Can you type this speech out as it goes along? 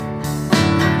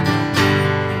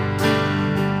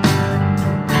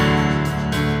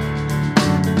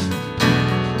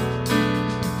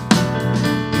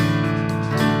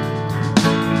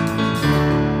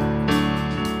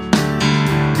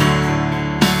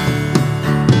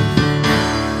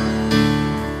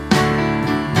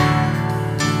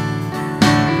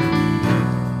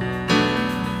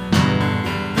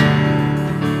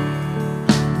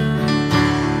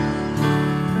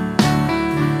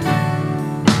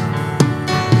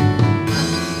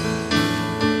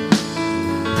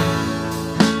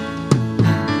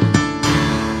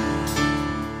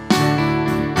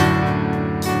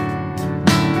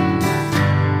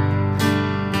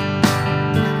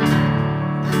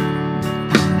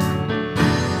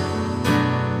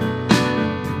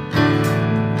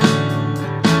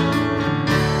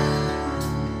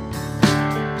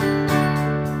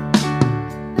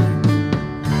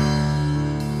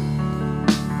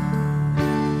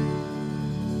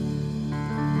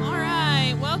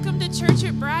Church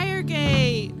at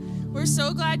Briargate. We're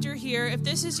so glad you're here. If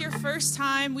this is your first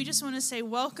time, we just want to say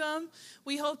welcome.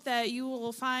 We hope that you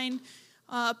will find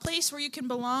a place where you can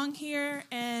belong here,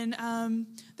 and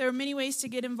there are many ways to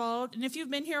get involved. And if you've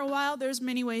been here a while, there's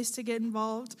many ways to get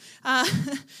involved.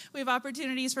 We have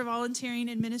opportunities for volunteering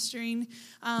and ministering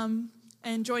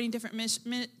and joining different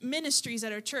ministries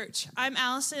at our church. I'm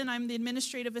Allison. I'm the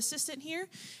administrative assistant here,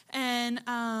 and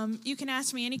you can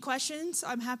ask me any questions.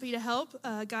 I'm happy to help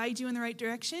guide you in the right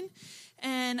direction.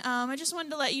 And I just wanted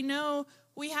to let you know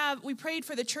we prayed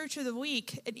for the Church of the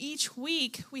Week, and each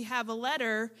week we have a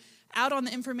letter out on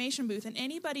the information booth, and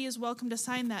anybody is welcome to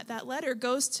sign that. That letter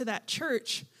goes to that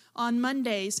church on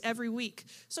Mondays every week.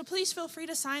 So please feel free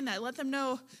to sign that. Let them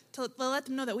know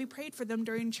that we prayed for them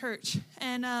during church.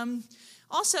 And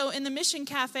also in the Mission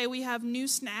Cafe, we have new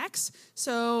snacks.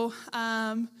 So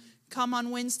come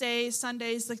on Wednesdays,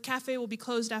 Sundays. The cafe will be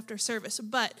closed after service.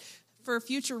 But for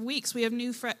future weeks, we have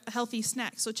new healthy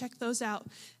snacks. So check those out.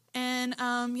 And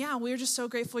we're just so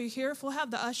grateful you're here. If we'll have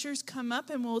the ushers come up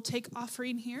and we'll take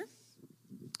offering here.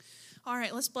 All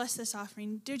right, let's bless this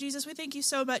offering. Dear Jesus, we thank you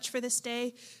so much for this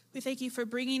day. We thank you for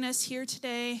bringing us here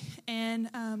today and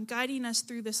guiding us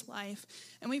through this life.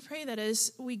 And we pray that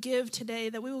as we give today,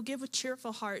 that we will give with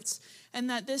cheerful hearts, and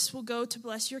that this will go to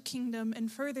bless your kingdom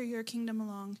and further your kingdom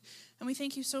along. And we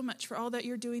thank you so much for all that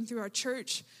you're doing through our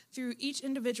church, through each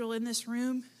individual in this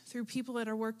room, through people at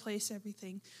our workplace,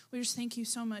 everything. We just thank you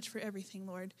so much for everything,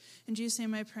 Lord. In Jesus'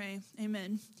 name I pray,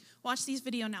 amen. Watch these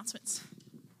video announcements.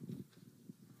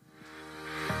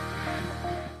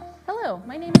 Hello,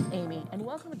 my name is Amy, and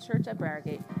welcome to Church at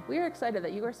Briargate. We are excited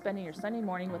that you are spending your Sunday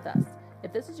morning with us.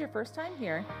 If this is your first time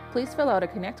here, please fill out a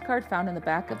Connect card found in the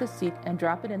back of the seat and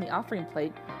drop it in the offering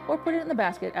plate, or put it in the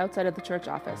basket outside of the church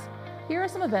office. Here are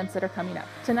some events that are coming up.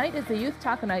 Tonight is the Youth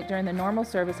Taco Night during the normal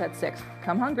service at 6.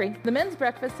 Come hungry. The men's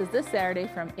breakfast is this Saturday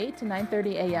from 8 to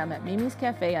 9:30 a.m. at Mimi's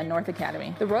Cafe on North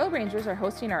Academy. The Royal Rangers are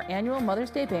hosting our annual Mother's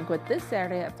Day banquet this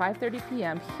Saturday at 5:30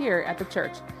 p.m. here at the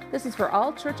church. This is for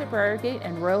all Church at Briargate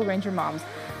and Royal Ranger moms.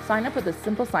 Sign up with a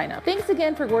simple sign up. Thanks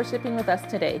again for worshiping with us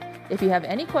today. If you have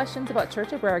any questions about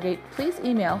Church at Briargate, please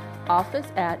email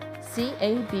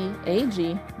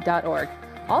office@cabag.org.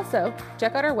 Also,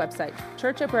 check out our website,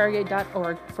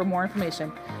 churchatbriargate.org, for more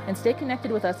information, and stay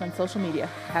connected with us on social media.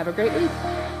 Have a great week.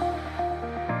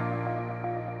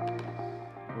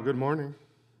 Well, good morning.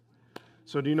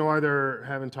 So do you know why they're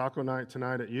having taco night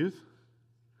tonight at youth?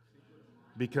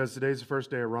 Because today's the first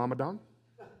day of Ramadan.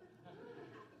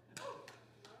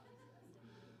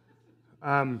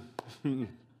 You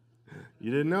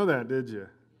didn't know that, did you?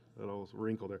 Little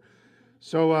wrinkle there.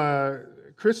 So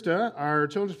Krista, our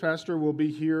children's pastor, will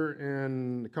be here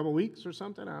in a couple weeks or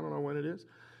something. I don't know when it is.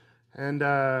 And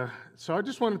so I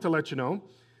just wanted to let you know,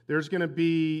 she's going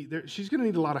to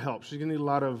need a lot of help. She's going to need a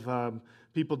lot of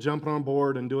people jumping on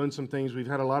board and doing some things. We've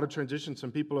had a lot of transition.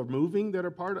 Some people are moving that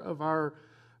are part of our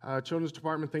children's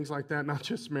department, things like that. Not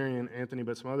just Mary and Anthony,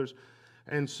 but some others.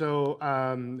 And so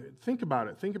think about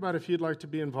it. Think about if you'd like to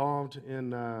be involved in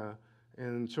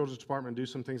children's department, do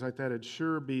some things like that. It'd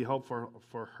sure be helpful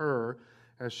for her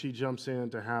as she jumps in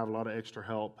to have a lot of extra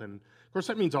help. And of course,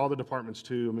 that means all the departments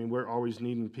too. I mean, we're always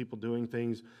needing people doing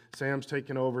things. Sam's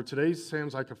taking over. Today's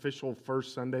Sam's like official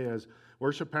first Sunday as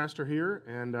worship pastor here,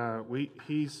 and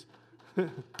he's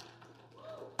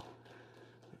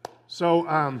so.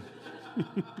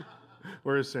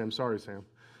 Where is Sam? Sorry, Sam.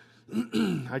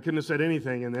 I couldn't have said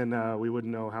anything, and then we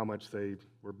wouldn't know how much they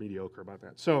were mediocre about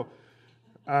that. So.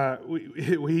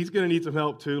 He's going to need some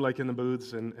help too, like in the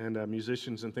booths and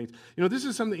musicians and things. You know, this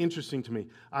is something interesting to me.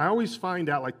 I always find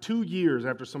out like 2 years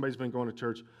after somebody's been going to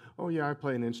church, oh yeah, I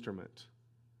play an instrument.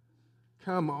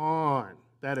 Come on.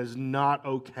 That is not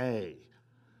okay.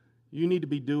 You need to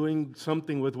be doing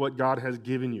something with what God has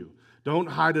given you. Don't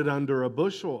hide it under a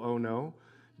bushel, oh no.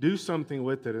 Do something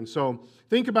with it. And so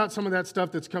think about some of that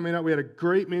stuff that's coming up. We had a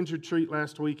great men's retreat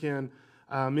last weekend.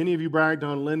 Many of you bragged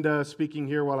on Linda speaking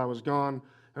here while I was gone.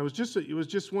 It was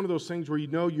just one of those things where you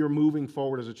know you're moving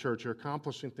forward as a church. You're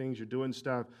accomplishing things. You're doing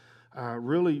stuff.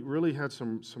 Really had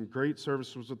some great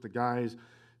services with the guys.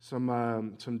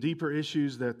 Some deeper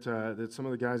issues that some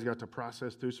of the guys got to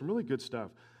process through. Some really good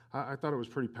stuff. I thought it was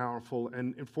pretty powerful.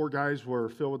 And 4 guys were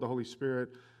filled with the Holy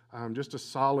Spirit. Just a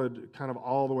solid kind of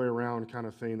all the way around kind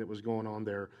of thing that was going on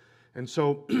there. And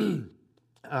so the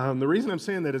reason I'm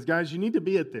saying that is, guys, you need to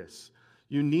be at this.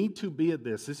 You need to be at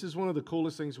this. This is one of the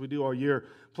coolest things we do all year.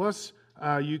 Plus,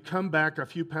 you come back a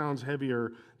few pounds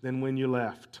heavier than when you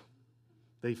left.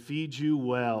 They feed you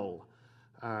well.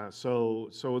 So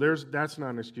that's not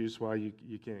an excuse why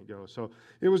you can't go. So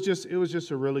it was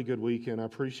just a really good weekend. I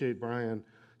appreciate Brian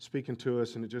speaking to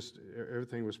us, and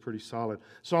everything was pretty solid.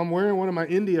 So I'm wearing one of my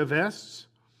India vests.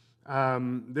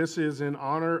 This is in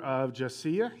honor of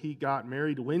Josiah. He got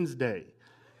married Wednesday.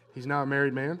 He's now a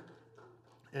married man,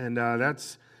 and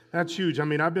that's huge. I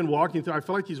mean, I've been walking through. I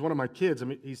feel like he's one of my kids. I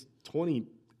mean, he's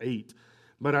 28,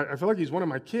 but I feel like he's one of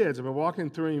my kids. I've been walking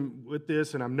through him with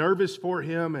this, and I'm nervous for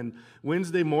him. And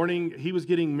Wednesday morning, he was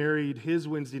getting married his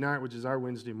Wednesday night, which is our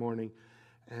Wednesday morning.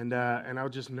 And I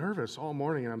was just nervous all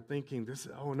morning, and I'm thinking,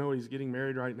 oh no, he's getting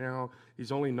married right now.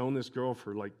 He's only known this girl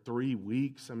for like 3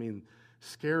 weeks. I mean,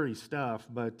 scary stuff,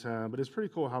 but it's pretty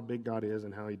cool how big God is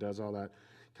and how he does all that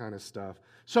kind of stuff.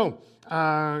 So,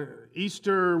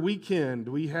 Easter weekend,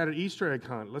 we had an Easter egg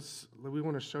hunt. We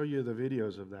want to show you the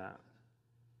videos of that.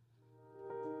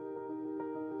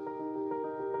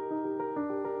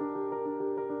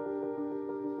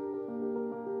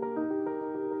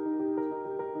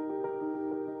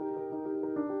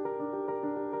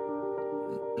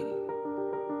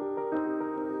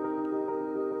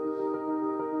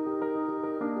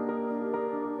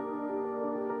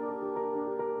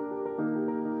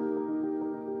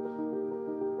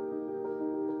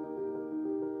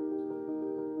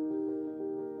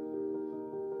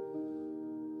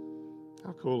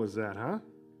 How cool is that, huh?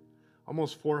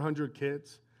 Almost 400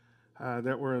 kids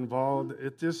that were involved.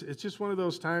 It's just one of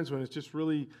those times when it's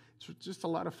just a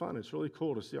lot of fun. It's really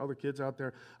cool to see all the kids out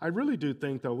there. I really do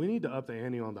think, though, we need to up the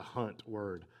ante on the hunt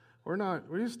word. We're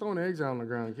just throwing eggs out on the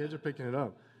ground. Kids are picking it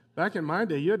up. Back in my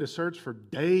day, you had to search for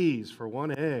days for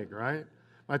one egg, right?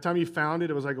 By the time you found it,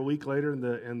 it was like a week later,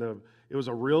 and it was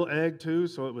a real egg, too,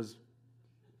 so it was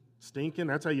stinking.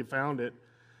 That's how you found it.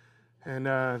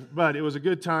 But it was a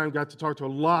good time, got to talk to a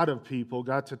lot of people,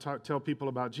 got to tell people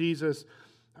about Jesus,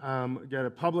 got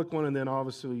a public one, and then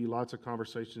obviously lots of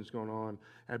conversations going on,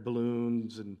 had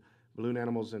balloons and balloon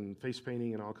animals and face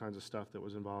painting and all kinds of stuff that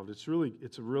was involved. It's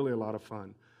really a lot of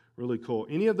fun, really cool.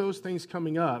 Any of those things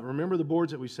coming up, remember the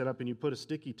boards that we set up and you put a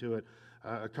sticky to it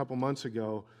a couple months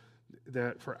ago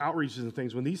that for outreaches and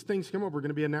things. When these things come up, we're going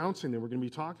to be announcing them, we're going to be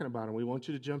talking about them. We want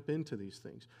you to jump into these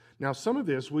things. Now, some of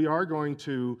this we are going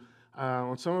to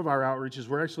on some of our outreaches,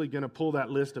 we're actually going to pull that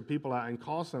list of people out and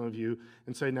call some of you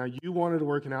and say, now you wanted to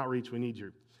work in outreach, we need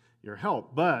your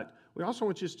help. But we also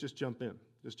want you to just jump in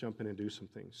and do some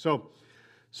things.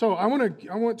 So I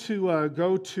want to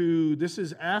go to, this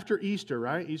is after Easter,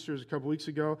 right? Easter is a couple weeks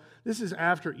ago. This is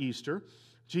after Easter.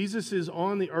 Jesus is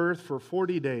on the earth for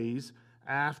 40 days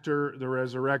after the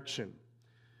resurrection.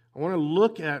 I want to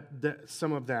look at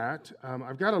some of that.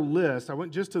 I've got a list. I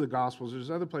went just to the Gospels. There's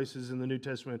other places in the New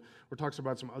Testament where it talks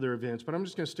about some other events, but I'm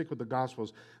just going to stick with the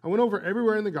Gospels. I went over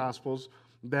everywhere in the Gospels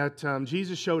that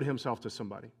Jesus showed himself to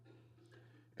somebody.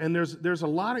 And there's a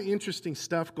lot of interesting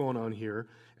stuff going on here.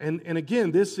 And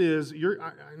again,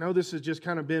 I know this has just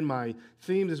kind of been my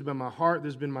theme. This has been my heart.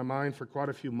 This has been my mind for quite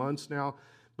a few months now.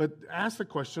 But ask the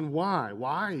question, why?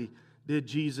 Why did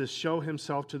Jesus show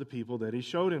himself to the people that he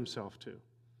showed himself to?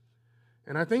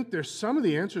 And I think there's some of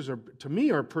the answers to me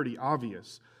are pretty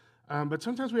obvious, but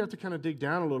sometimes we have to kind of dig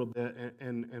down a little bit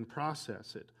and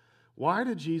process it. Why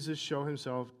did Jesus show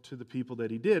himself to the people that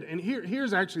he did? And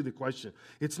here's actually the question.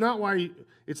 It's not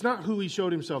who he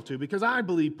showed himself to, because I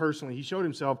believe personally he showed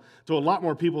himself to a lot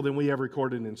more people than we have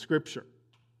recorded in Scripture.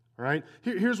 All right?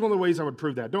 Here's one of the ways I would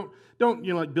prove that.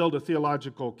 Don't build a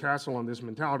theological castle on this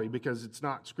mentality, because it's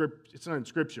not in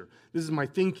Scripture. This is my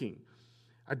thinking.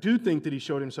 I do think that he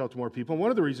showed himself to more people. And one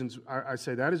of the reasons I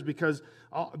say that is because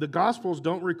the Gospels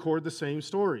don't record the same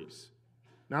stories.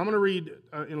 Now, I'm going to read,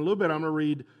 in a little bit, I'm going to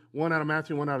read one out of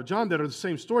Matthew and one out of John that are the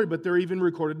same story, but they're even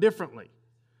recorded differently.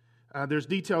 There's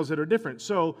details that are different.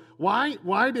 So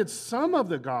why did some of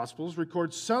the Gospels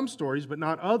record some stories but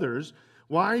not others?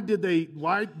 Why did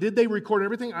they record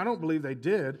everything? I don't believe they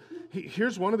did.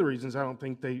 Here's one of the reasons I don't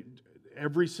think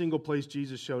every single place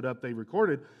Jesus showed up they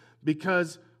recorded,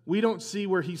 because we don't see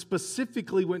where he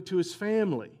specifically went to his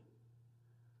family.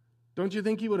 Don't you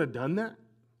think he would have done that?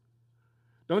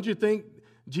 Don't you think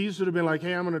Jesus would have been like,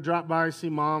 hey, I'm going to drop by, see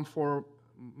Mom on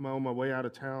my way out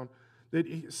of town? I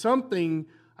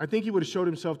think he would have showed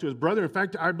himself to his brother. In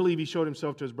fact, I believe he showed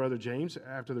himself to his brother James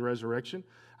after the resurrection.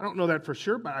 I don't know that for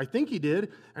sure, but I think he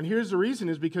did. And here's the reason,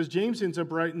 is because James ends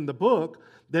up writing the book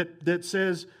that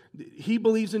says he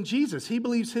believes in Jesus. He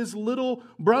believes his older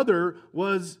brother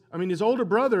was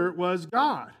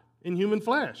God in human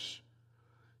flesh.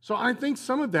 So I think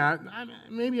some of that,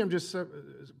 maybe I'm just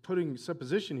putting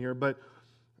supposition here, but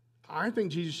I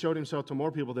think Jesus showed himself to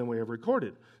more people than we have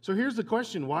recorded. So here's the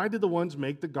question. Why did the ones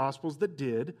make the Gospels that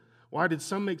did? Why did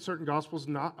some make certain Gospels,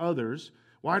 not others?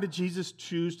 Why did Jesus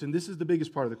choose, and this is the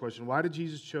biggest part of the question, why did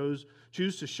Jesus choose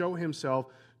to show himself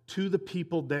to the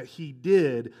people that he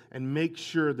did and make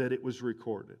sure that it was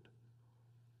recorded.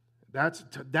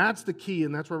 That's the key,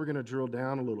 and that's where we're going to drill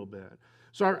down a little bit.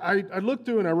 So I looked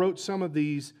through and I wrote some of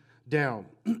these down.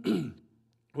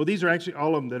 Well, these are actually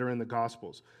all of them that are in the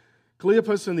Gospels.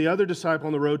 Cleopas and the other disciple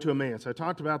on the road to Emmaus. I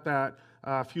talked about that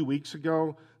a few weeks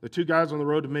ago. The two guys on the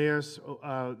road to Emmaus,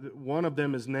 one of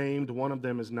them is named, one of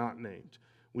them is not named.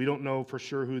 We don't know for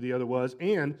sure who the other was,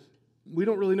 and we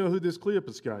don't really know who this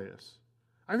Cleopas guy is.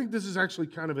 I think this is actually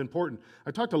kind of important.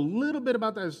 I talked a little bit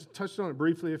about that. I touched on it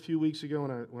briefly a few weeks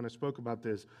ago when I spoke about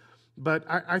this. But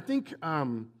I think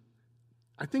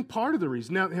part of the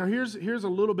reason, now here's a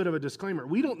little bit of a disclaimer.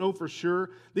 We don't know for sure.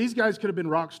 These guys could have been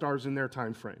rock stars in their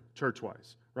time frame,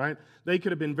 church-wise, right? They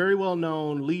could have been very well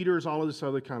known, leaders, all of this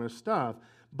other kind of stuff.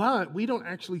 But we don't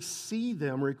actually see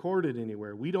them recorded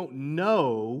anywhere. We don't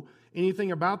know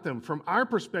anything about them. From our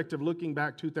perspective, looking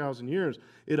back 2,000 years,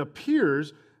 it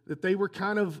appears that they were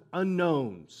kind of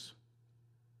unknowns.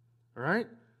 All right?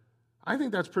 I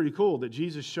think that's pretty cool that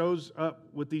Jesus shows up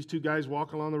with these two guys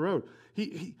walking along the road.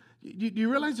 Do you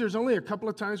realize there's only a couple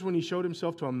of times when he showed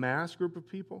himself to a mass group of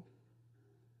people?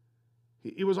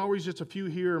 It was always just a few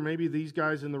here, or maybe these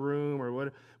guys in the room, or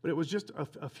what. But it was just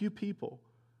a few people.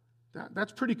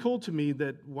 That's pretty cool to me.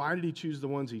 That why did he choose the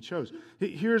ones he chose?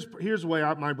 Here's the way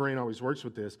my brain always works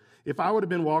with this. If I would have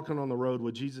been walking on the road,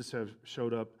 would Jesus have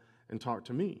showed up and talked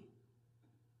to me?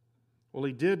 Well,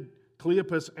 he did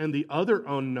Cleopas and the other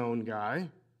unknown guy.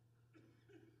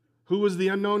 Who was the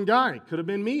unknown guy? Could have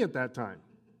been me at that time.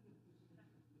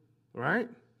 Right?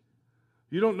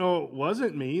 You don't know it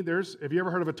wasn't me. Have you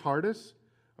ever heard of a TARDIS?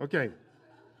 Okay.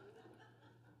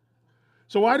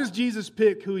 So why does Jesus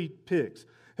pick who he picks?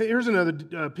 Hey, here's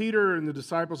another. Peter and the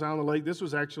disciples out on the lake. This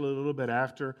was actually a little bit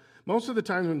after. Most of the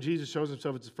times when Jesus shows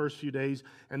himself, it's the first few days,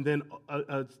 and then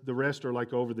the rest are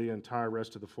like over the entire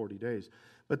rest of the 40 days.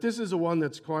 But this is the one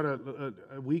that's quite a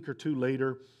week or two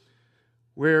later,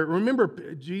 where,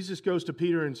 remember, Jesus goes to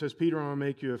Peter and says, Peter, I want to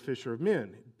make you a fisher of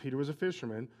men. Peter was a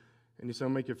fisherman, and he said,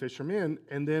 I'll make you a fisher of men.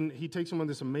 And then he takes him on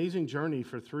this amazing journey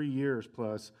for 3 years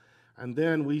plus. And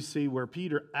then we see where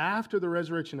Peter, after the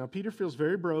resurrection, now Peter feels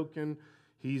very broken.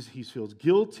 He feels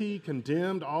guilty,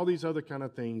 condemned, all these other kind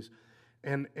of things.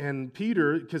 And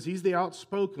Peter, because he's the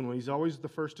outspoken one, he's always the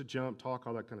first to jump, talk,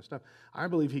 all that kind of stuff. I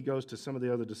believe he goes to some of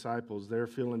the other disciples. They're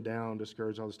feeling down,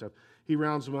 discouraged, all this stuff. He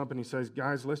rounds them up and he says,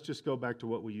 guys, let's just go back to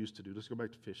what we used to do. Let's go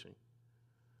back to fishing.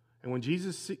 And when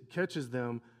Jesus catches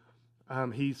them,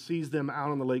 he sees them out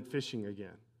on the lake fishing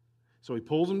again. So he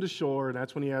pulls them to shore, and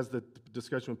that's when he has the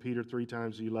discussion with Peter 3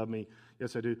 times, do you love me?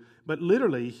 Yes, I do. But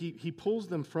literally, he pulls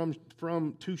them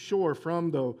from to shore,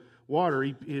 from the water.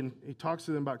 He talks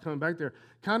to them about coming back there,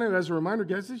 kind of as a reminder,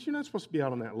 guys, you're not supposed to be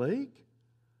out on that lake.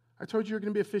 I told you you're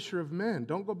going to be a fisher of men.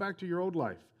 Don't go back to your old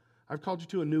life. I've called you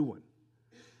to a new one.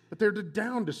 But they're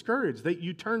down, discouraged.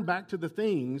 You turn back to the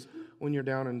things when you're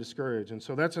down and discouraged. And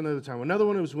so that's another time. Another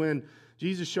one was when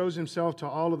Jesus shows himself to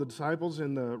all of the disciples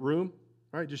in the room.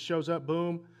 Right, just shows up,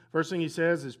 boom. First thing he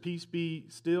says is, "Peace be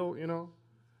still,"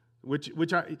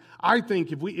 which I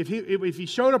think if he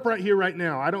showed up right here, right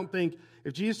now, I don't think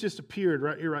if Jesus just appeared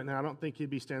right here, right now, I don't think he'd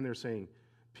be standing there saying,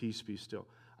 "Peace be still."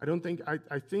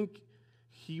 I think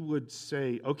he would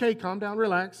say, "Okay, calm down,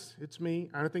 relax, it's me."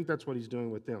 I don't think that's what he's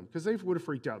doing with them because they would have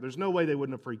freaked out. There's no way they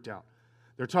wouldn't have freaked out.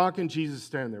 They're talking, Jesus is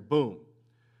standing there, boom.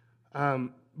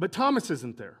 But Thomas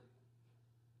isn't there.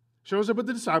 Shows up with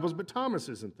the disciples, but Thomas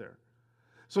isn't there.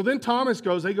 So then Thomas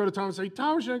goes, they go to Thomas and say,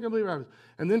 Thomas, you're not going to believe what happens.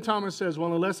 And then Thomas says,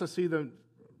 well, unless I see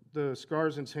the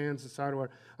scars in his hands, the side of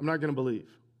water, I'm not going to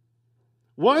believe.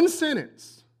 One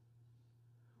sentence.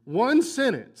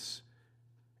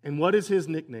 And what is his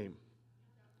nickname?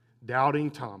 Doubting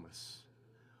Thomas.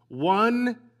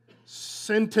 One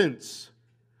sentence.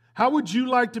 How would you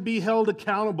like to be held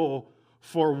accountable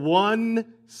for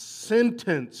one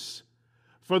sentence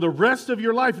for the rest of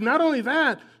your life? Not only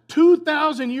that,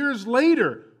 2,000 years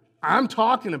later, I'm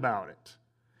talking about it.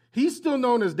 He's still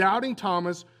known as Doubting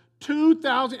Thomas,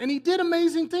 2,000, and he did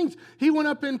amazing things. He went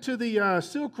up into the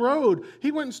Silk Road. He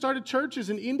went and started churches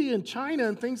in India and China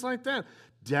and things like that.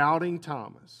 Doubting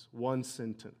Thomas, one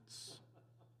sentence.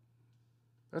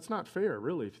 That's not fair,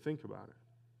 really, if you think about it.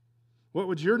 What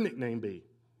would your nickname be?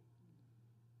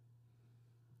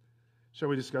 Shall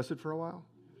we discuss it for a while?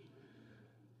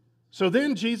 So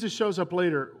then Jesus shows up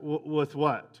later with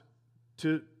what?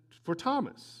 For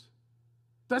Thomas.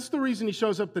 That's the reason he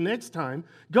shows up the next time.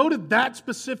 Go to that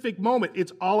specific moment.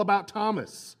 It's all about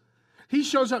Thomas. He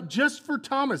shows up just for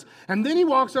Thomas. And then he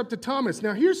walks up to Thomas.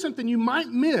 Now here's something you might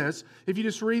miss if you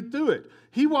just read through it.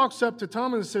 He walks up to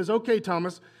Thomas and says, okay,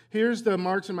 Thomas, here's the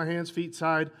marks in my hands, feet,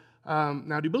 side.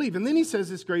 now do you believe? And then he says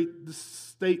this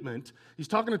statement. He's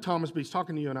talking to Thomas, but he's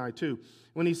talking to you and I too.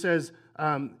 When he says,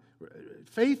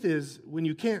 faith is when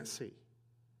you can't see.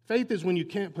 Faith is when you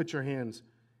can't put your hands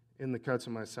in the cuts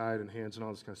on my side and hands and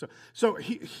all this kind of stuff. So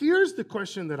here's the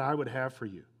question that I would have for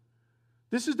you.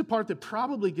 This is the part that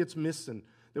probably gets missed and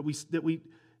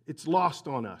it's lost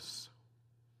on us.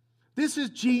 This is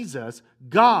Jesus,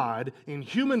 God in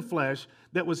human flesh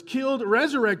that was killed,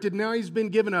 resurrected. Now he's been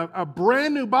given a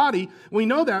brand new body. We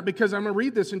know that because I'm going to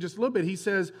read this in just a little bit. He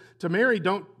says to Mary,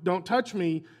 don't touch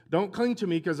me, don't cling to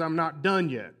me because I'm not done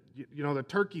yet. You know, the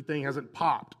turkey thing hasn't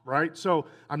popped, right? So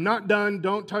I'm not done,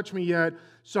 don't touch me yet.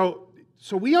 So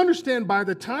we understand by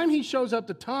the time he shows up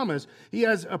to Thomas, he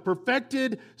has a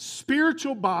perfected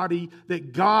spiritual body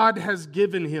that God has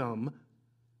given him.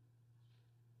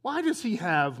 Why does he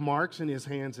have marks in his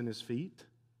hands and his feet?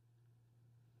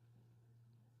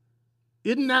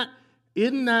 Isn't that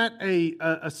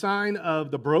a sign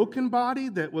of the broken body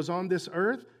that was on this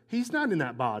earth? He's not in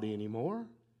that body anymore.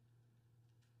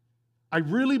 I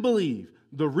really believe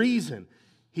the reason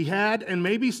he had, and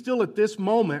maybe still at this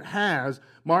moment has,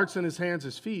 marks on his hands,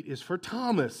 his feet, is for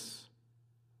Thomas.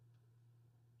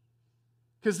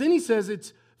 Because then he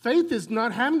says faith is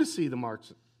not having to see the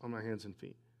marks on my hands and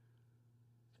feet.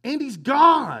 And he's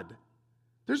God.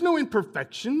 There's no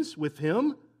imperfections with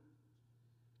him.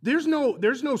 There's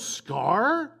no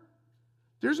scar.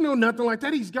 There's no nothing like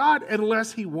that. He's God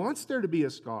unless he wants there to be a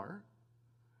scar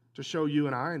to show you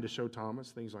and I and to show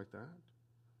Thomas, things like that.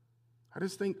 I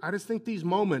just think these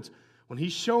moments when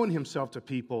he's showing himself to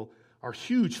people are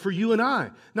huge for you and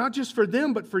I. Not just for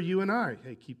them, but for you and I.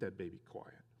 Hey, keep that baby quiet.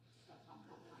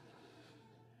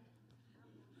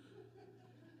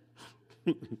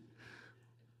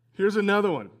 Here's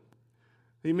another one.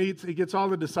 He gets all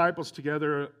the disciples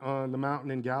together on the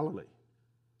mountain in Galilee.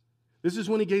 This is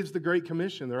when he gives the Great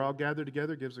Commission. They're all gathered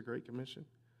together, gives the Great Commission.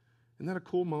 Isn't that a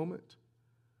cool moment?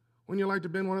 Wouldn't you like to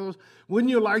have been one of those?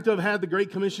 Wouldn't you like to have had the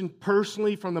Great Commission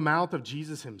personally from the mouth of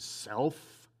Jesus himself?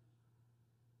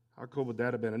 How cool would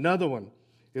that have been? Another one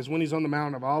is when he's on the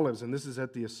Mount of Olives, and this is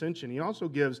at the Ascension. He also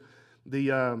gives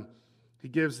the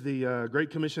Great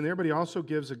Commission there, but he also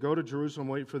gives a go to Jerusalem,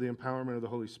 wait for the empowerment of the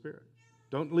Holy Spirit.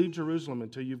 Don't leave Jerusalem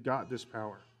until you've got this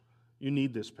power. You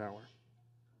need this power.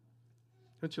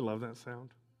 Don't you love that sound?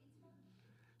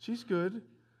 She's good.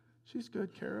 She's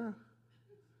good, Kara.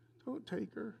 Don't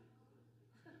take her.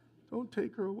 Don't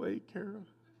take her away, Kara.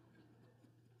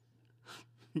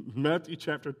 Matthew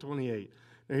chapter 28.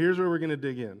 Now here's where we're going to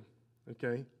dig in,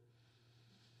 okay?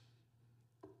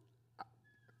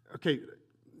 Okay,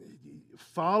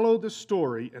 follow the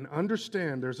story and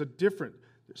understand there's a difference.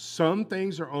 Some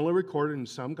things are only recorded in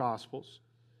some Gospels.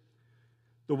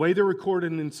 The way they're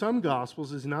recorded in some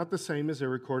Gospels is not the same as they're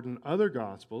recorded in other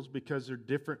Gospels because there are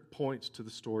different points to the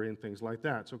story and things like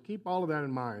that. So keep all of that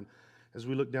in mind as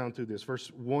we look down through this. Verse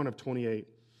 1 of 28.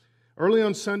 Early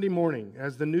on Sunday morning,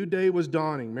 as the new day was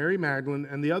dawning, Mary Magdalene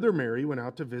and the other Mary went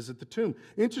out to visit the tomb.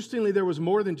 Interestingly, there was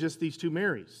more than just these two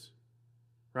Marys,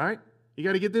 right? You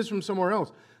got to get this from somewhere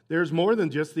else. There's more than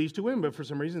just these two women, but for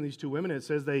some reason, these two women, it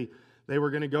says they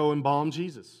were going to go embalm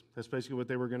Jesus. That's basically what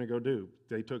they were going to go do.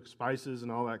 They took spices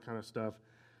and all that kind of stuff,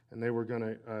 and they were going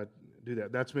to do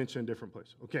that. That's mentioned in different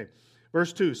places. Okay,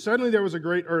 verse 2. Suddenly there was a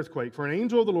great earthquake, for an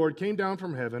angel of the Lord came down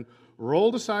from heaven,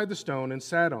 rolled aside the stone, and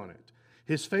sat on it.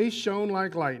 His face shone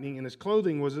like lightning, and his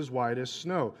clothing was as white as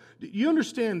snow. You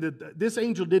understand that this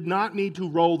angel did not need to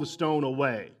roll the stone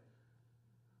away,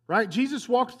 right? Jesus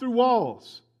walked through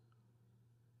walls.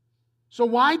 So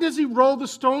why does he roll the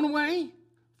stone away?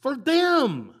 For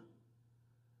them.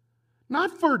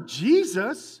 Not for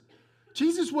Jesus.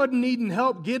 Jesus wasn't needing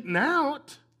help getting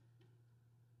out.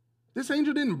 This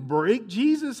angel didn't break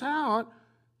Jesus out.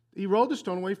 He rolled the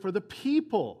stone away for the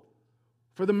people.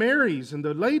 For the Marys and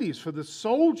the ladies, for the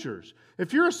soldiers.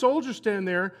 If you're a soldier standing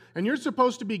there and you're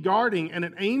supposed to be guarding and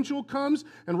an angel comes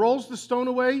and rolls the stone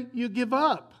away, you give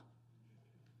up.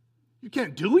 You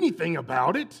can't do anything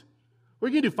about it. What are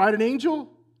you going to do, fight an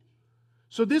angel?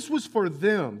 So this was for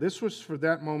them. This was for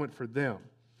that moment for them.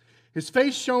 His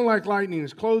face shone like lightning.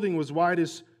 His clothing was white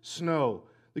as snow.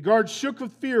 The guards shook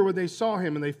with fear when they saw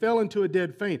him, and they fell into a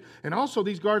dead faint. And also,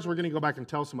 these guards were going to go back and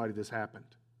tell somebody this happened.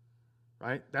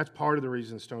 Right? That's part of the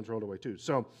reason the stones rolled away too.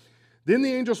 So then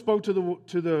the angel spoke to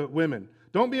the women.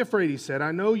 Don't be afraid, he said.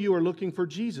 I know you are looking for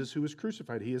Jesus who was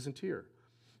crucified. He isn't here.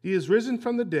 He is risen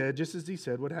from the dead, just as he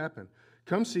said would happen.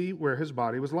 Come see where his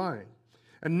body was lying.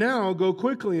 And now go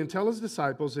quickly and tell his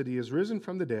disciples that he is risen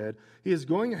from the dead. He is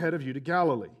going ahead of you to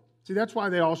Galilee. See, that's why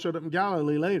they all showed up in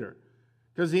Galilee later.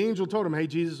 Because the angel told them, hey,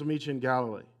 Jesus will meet you in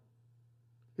Galilee.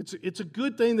 It's a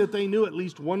good thing that they knew at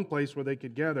least one place where they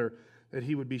could gather, that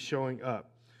he would be showing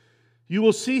up. You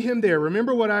will see him there.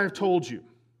 Remember what I have told you.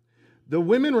 The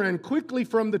women ran quickly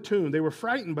from the tomb. They were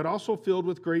frightened, but also filled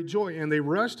with great joy, and they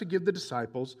rushed to give the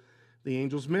disciples the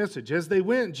angel's message. As they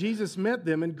went, Jesus met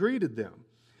them and greeted them.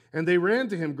 And they ran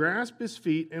to him, grasped his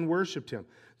feet, and worshipped him.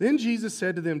 Then Jesus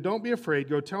said to them, "Don't be afraid.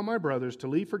 Go tell my brothers to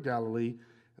leave for Galilee,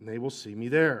 and they will see me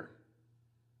there."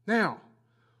 Now,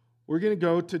 we're going to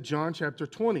go to John chapter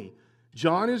 20.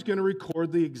 John is going to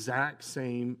record the exact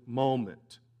same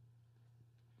moment.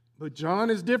 But John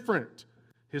is different.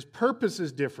 His purpose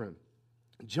is different.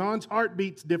 John's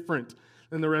heartbeat's different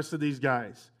than the rest of these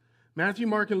guys. Matthew,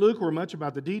 Mark, and Luke were much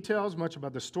about the details, much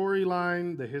about the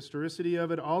storyline, the historicity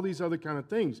of it, all these other kind of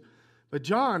things. But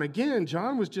John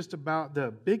was just about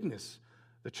the bigness,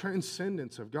 the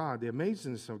transcendence of God, the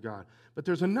amazingness of God. But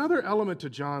there's another element to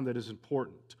John that is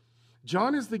important.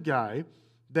 John is the guy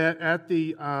that at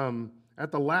the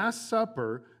Last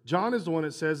Supper, John is the one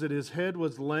that says that his head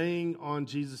was laying on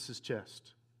Jesus'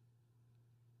 chest.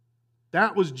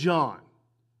 That was John.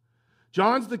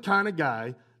 John's the kind of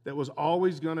guy that was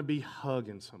always going to be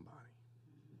hugging somebody.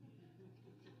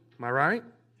 Am I right?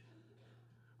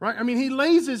 Right? I mean, he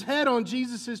lays his head on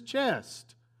Jesus'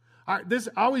 chest. I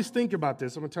always think about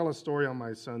this. I'm going to tell a story on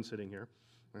my son sitting here,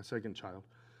 my second child.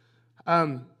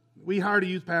 We hired a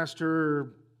youth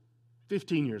pastor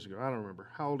 15 years ago. I don't remember.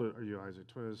 How old are you, Isaac?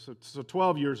 So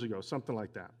 12 years ago, something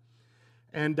like that.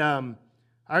 And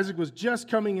Isaac was just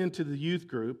coming into the youth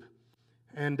group,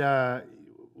 and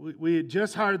we had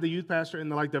just hired the youth pastor.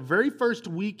 And the very first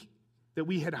week that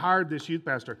we had hired this youth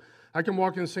pastor, I can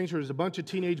walk in the sanctuary. There's a bunch of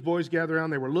teenage boys gathered around.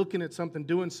 They were looking at something,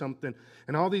 doing something,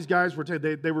 and all these guys were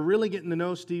they were really getting to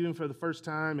know Stephen for the first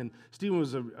time. And Stephen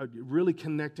was really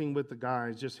connecting with the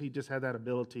guys. He just had that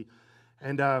ability,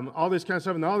 and all this kind of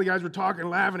stuff. And all the guys were talking,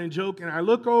 laughing, and joking. And I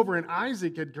look over, and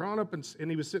Isaac had drawn up, and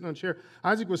he was sitting on a chair.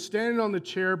 Isaac was standing on the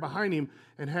chair behind him,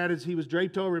 and he was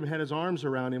draped over him, had his arms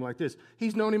around him like this.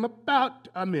 He's known him about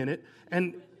a minute,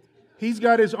 and he's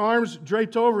got his arms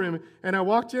draped over him. And I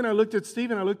walked in, I looked at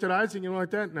Stephen, I looked at Isaac, and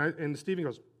like that, and Stephen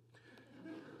goes.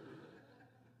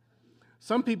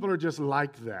 Some people are just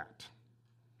like that.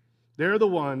 They're the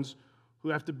ones who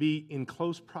have to be in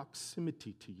close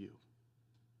proximity to you.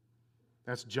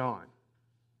 That's John,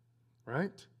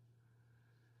 right?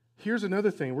 Here's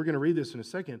another thing. We're going to read this in a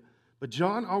second. But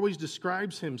John always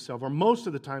describes himself, or most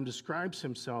of the time describes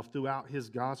himself throughout his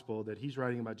gospel that he's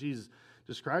writing about Jesus,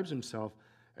 describes himself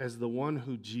as the one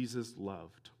who Jesus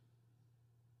loved.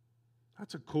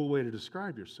 That's a cool way to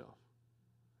describe yourself,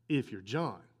 if you're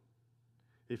John.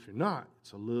 If you're not,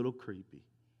 it's a little creepy.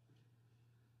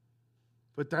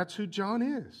 But that's who John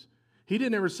is. He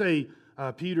didn't ever say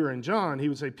Peter and John. He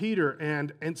would say Peter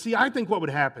and see, I think what would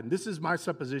happen, this is my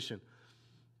supposition,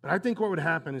 but I think what would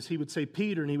happen is he would say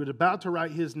Peter, and he was about to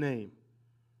write his name,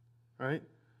 right?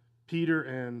 Peter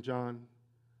and John. And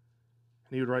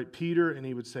he would write Peter, and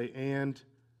he would say and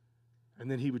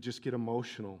then he would just get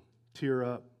emotional, tear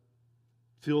up,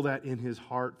 feel that in his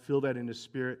heart, feel that in his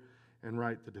spirit, and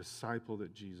write the disciple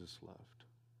that Jesus loved.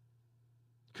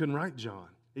 Couldn't write John.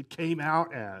 It came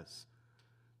out as,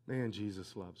 man,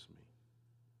 Jesus loves me.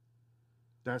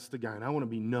 That's the guy, and I want to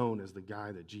be known as the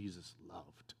guy that Jesus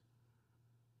loved.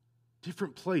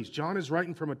 Different place. John is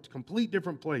writing from a complete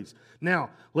different place. Now,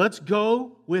 let's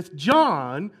go with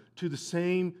John to the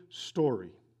same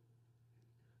story.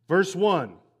 Verse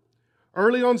 1.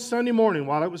 Early on Sunday morning,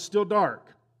 while it was still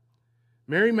dark,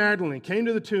 Mary Magdalene came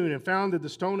to the tomb and found that the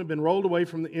stone had been rolled away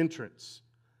from the entrance.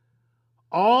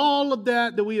 All of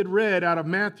that we had read out of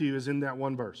Matthew is in that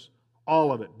one verse.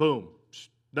 All of it. Boom.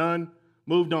 Done.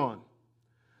 Moved on.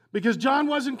 Because John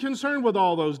wasn't concerned with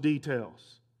all those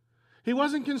details. He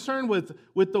wasn't concerned with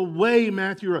the way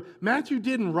Matthew wrote. Matthew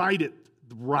didn't write it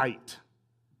right.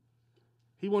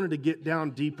 He wanted to get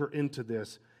down deeper into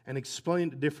this and explain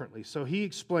it differently. So he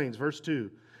explains, verse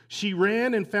 2, she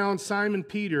ran and found Simon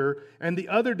Peter and the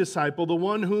other disciple, the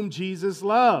one whom Jesus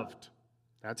loved.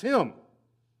 That's him.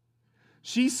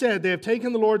 She said, they have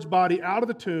taken the Lord's body out of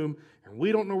the tomb, and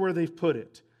we don't know where they've put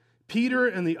it. Peter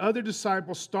and the other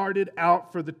disciple started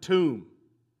out for the tomb.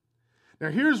 Now,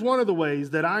 here's one of the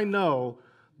ways that I know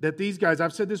that these guys,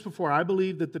 I've said this before, I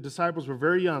believe that the disciples were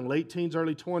very young, late teens,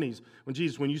 early 20s,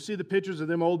 when you see the pictures of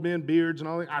them old men, beards and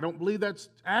all that, I don't believe that's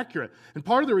accurate. And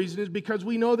part of the reason is because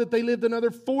we know that they lived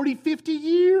another 40, 50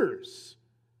 years.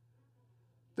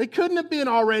 They couldn't have been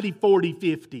already 40,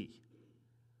 50,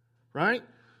 right?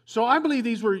 So I believe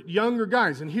these were younger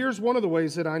guys, and here's one of the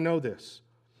ways that I know this.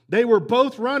 They were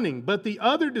both running, but the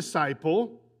other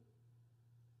disciple,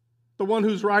 the one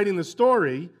who's writing the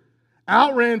story,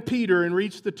 outran Peter and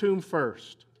reached the tomb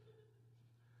first.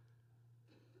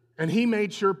 And he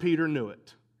made sure Peter knew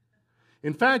it.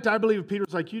 In fact, I believe Peter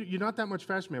was like, you're not that much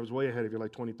faster, man. I was way ahead of you,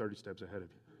 like 20, 30 steps ahead of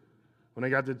you. When I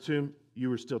got to the tomb, you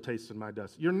were still tasting my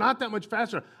dust. You're not that much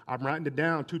faster. I'm writing it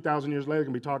down. 2,000 years later, I'm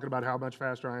going to be talking about how much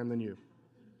faster I am than you.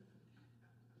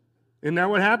 Isn't that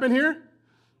what happened here?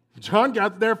 John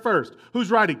got there first.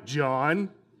 Who's writing? John.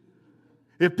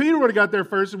 If Peter would have got there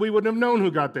first, we wouldn't have known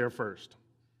who got there first.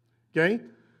 Okay?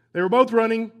 They were both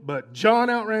running, but John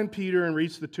outran Peter and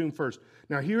reached the tomb first.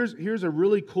 Now, here's a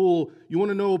really cool, you want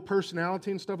to know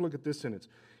personality and stuff? Look at this sentence.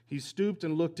 He stooped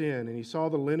and looked in, and he saw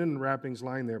the linen wrappings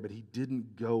lying there, but he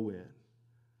didn't go in.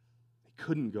 He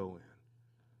couldn't go in.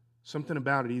 Something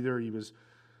about it. Either he was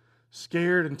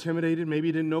scared, intimidated, maybe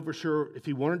he didn't know for sure if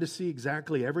he wanted to see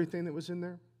exactly everything that was in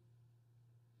there.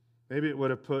 Maybe it would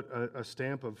have put a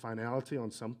stamp of finality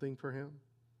on something for him.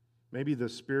 Maybe the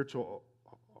spiritual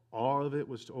awe of it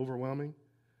was overwhelming.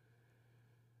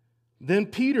 Then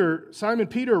Simon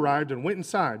Peter arrived and went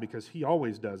inside because he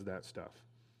always does that stuff.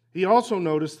 He also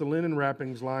noticed the linen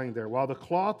wrappings lying there, while the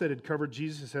cloth that had covered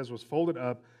Jesus' head was folded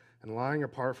up and lying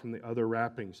apart from the other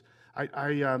wrappings.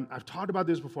 I've talked about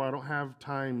this before. I don't have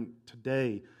time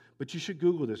today, but you should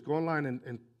Google this. Go online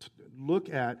and look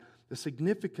at the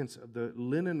significance of the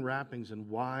linen wrappings and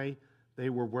why they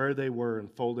were where they were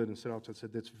and folded and set off to the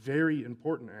side. That's very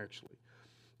important, actually.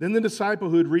 Then the disciple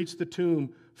who had reached the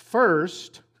tomb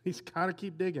first, he's got to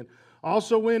keep digging,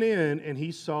 also went in, and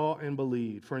he saw and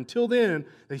believed. For until then,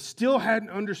 they still hadn't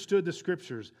understood the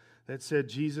scriptures that said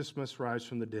Jesus must rise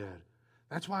from the dead.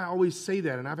 That's why I always say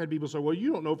that. And I've had people say, well,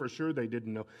 you don't know for sure they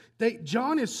didn't know.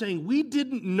 John is saying we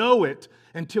didn't know it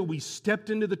until we stepped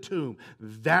into the tomb.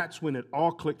 That's when it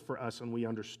all clicked for us and we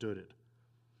understood it.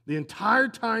 The entire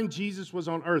time Jesus was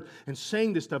on earth and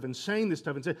saying this stuff and saying this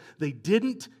stuff, and saying, they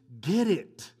didn't get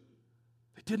it.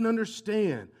 They didn't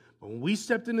understand. But when we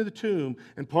stepped into the tomb,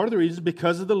 and part of the reason is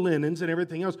because of the linens and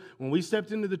everything else, when we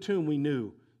stepped into the tomb, we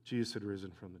knew Jesus had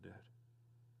risen from the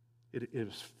dead.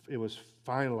 It was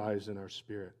finalized in our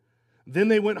spirit. Then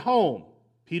they went home.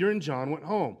 Peter and John went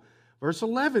home. Verse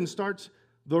 11 starts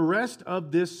the rest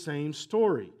of this same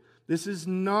story. This is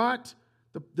not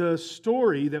the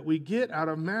story that we get out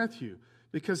of Matthew,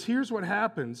 because here's what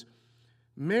happens.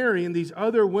 Mary and these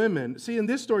other women, see, in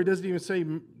this story it doesn't even say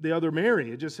the other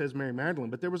Mary, it just says Mary Magdalene,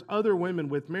 but there was other women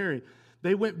with Mary.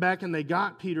 They went back and they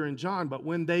got Peter and John, but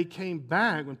when they came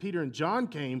back, when Peter and John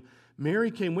came,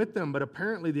 Mary came with them, but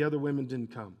apparently the other women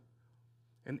didn't come.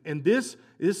 And this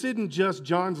isn't just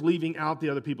John's leaving out the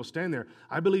other people standing there.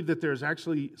 I believe that there's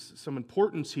actually some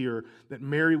importance here that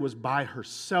Mary was by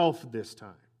herself this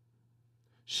time.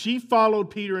 She followed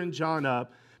Peter and John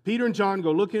up. Peter and John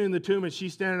go looking in the tomb, and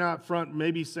she's standing out front,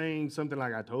 maybe saying something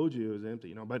like, I told you it was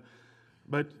empty,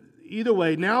 But either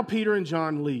way, now Peter and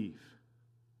John leave.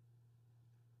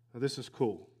 Now, this is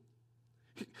cool.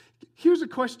 Here's a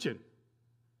question.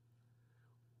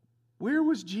 Where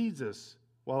was Jesus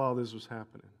while all this was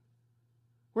happening?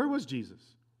 Where was Jesus?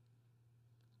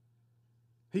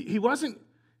 He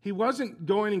wasn't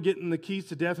going and getting the keys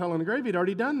to death, hell, and the grave. He'd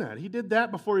already done that. He did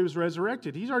that before he was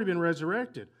resurrected. He's already been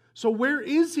resurrected. So where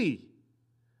is he?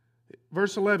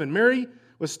 Verse 11, Mary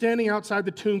was standing outside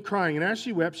the tomb crying, and as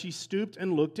she wept, she stooped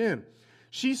and looked in.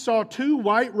 She saw two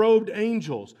white-robed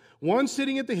angels, one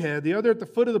sitting at the head, the other at the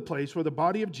foot of the place where the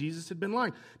body of Jesus had been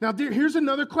lying. Now, here's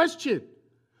another question.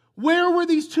 Where were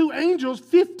these two angels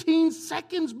 15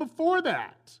 seconds before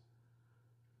that?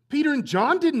 Peter and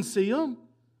John didn't see them.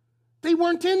 They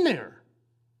weren't in there.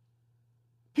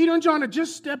 Peter and John had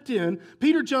just stepped in.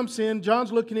 Peter jumps in.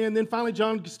 John's looking in. Then finally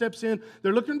John steps in.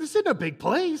 They're looking. This isn't a big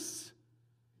place.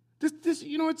 This,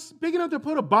 it's big enough to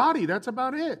put a body. That's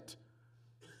about it.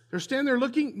 They're standing there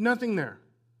looking. Nothing there.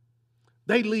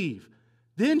 They leave.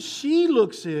 Then she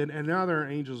looks in, and now there are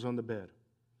angels on the bed.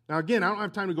 Now again, I don't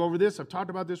have time to go over this. I've talked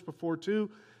about this before too.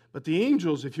 But the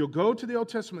angels, if you'll go to the Old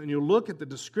Testament and you'll look at the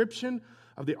description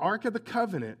of the Ark of the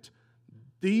Covenant,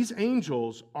 these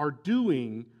angels are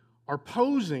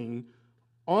posing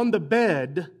on the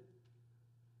bed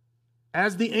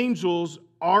as the angels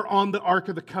are on the Ark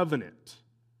of the Covenant.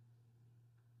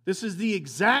 This is the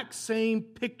exact same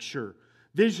picture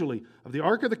visually of the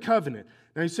Ark of the Covenant.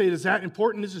 Now you say, is that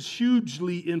important? This is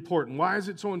hugely important. Why is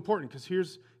it so important? Because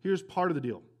here's part of the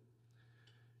deal.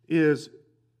 Is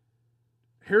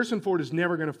Harrison Ford is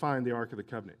never going to find the Ark of the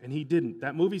Covenant. And he didn't.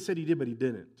 That movie said he did, but he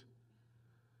didn't.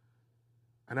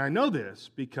 And I know this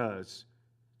because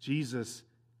Jesus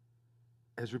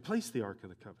has replaced the Ark of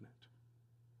the Covenant.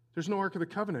 There's no Ark of the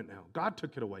Covenant now. God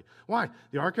took it away. Why?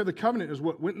 The Ark of the Covenant is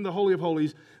what went in the Holy of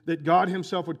Holies that God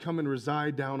himself would come and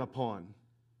reside down upon.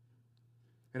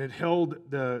 And it held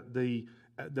the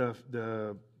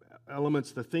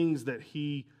elements, the things that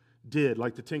he did,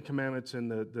 like the Ten Commandments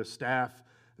and the staff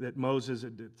that Moses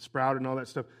had sprouted and all that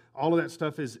stuff. All of that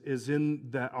stuff is in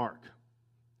that ark.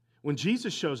 When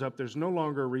Jesus shows up, there's no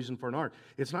longer a reason for an ark.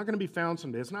 It's not going to be found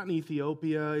someday. It's not in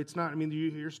Ethiopia. It's not,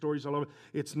 you hear stories all over.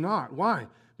 It's not. Why?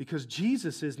 Because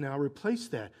Jesus has now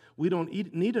replaced that. We don't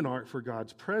need an ark for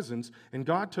God's presence, and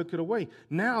God took it away.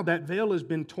 Now that veil has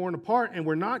been torn apart, and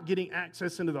we're not getting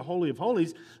access into the Holy of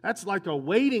Holies. That's like a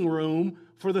waiting room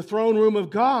for the throne room of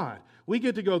God. We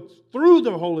get to go through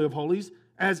the Holy of Holies,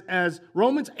 as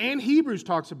Romans and Hebrews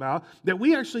talks about, that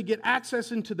we actually get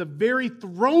access into the very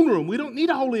throne room. We don't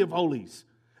need a Holy of Holies.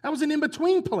 That was an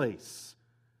in-between place.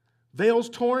 Veils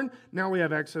torn, now we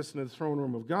have access into the throne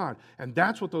room of God. And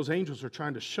that's what those angels are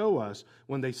trying to show us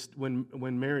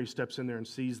when Mary steps in there and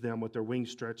sees them with their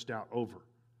wings stretched out over.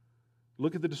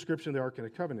 Look at the description of the Ark of the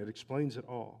Covenant. It explains it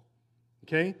all.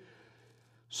 Okay?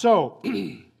 So,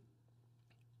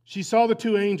 she saw the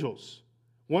two angels,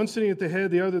 one sitting at the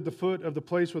head, the other at the foot of the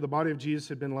place where the body of Jesus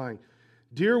had been lying.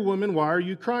 "Dear woman, why are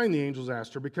you crying?" the angels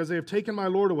asked her. "Because they have taken my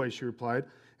Lord away," she replied,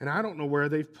 "and I don't know where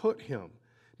they've put him."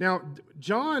 Now,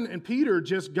 John and Peter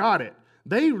just got it.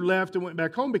 They left and went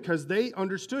back home because they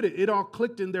understood it. It all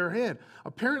clicked in their head.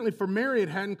 Apparently for Mary, it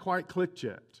hadn't quite clicked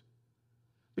yet.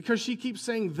 Because she keeps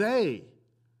saying they.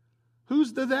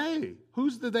 Who's the they?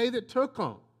 Who's the they that took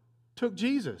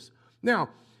Jesus? Now,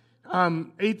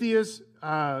 atheists,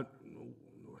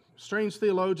 strange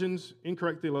theologians,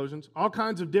 incorrect theologians, all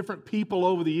kinds of different people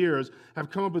over the years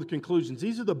have come up with conclusions.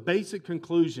 These are the basic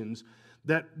conclusions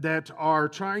that are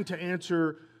trying to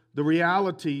answer the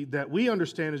reality that we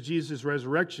understand as Jesus'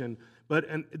 resurrection,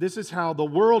 and this is how the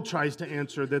world tries to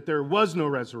answer that there was no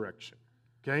resurrection.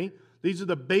 Okay? These are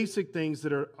the basic things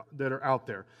that are out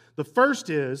there. The first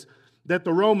is that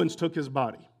the Romans took his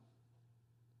body,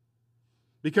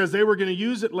 because they were going to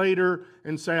use it later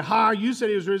and say, you said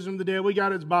he was risen from the dead. We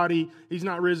got his body. He's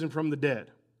not risen from the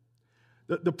dead.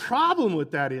 The problem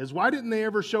with that is, why didn't they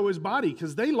ever show his body?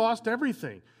 Because they lost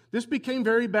everything. This became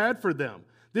very bad for them.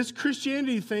 This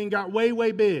Christianity thing got way,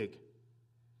 way big.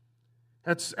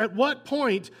 At what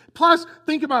point? Plus,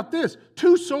 think about this.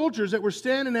 2 soldiers that were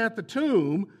standing at the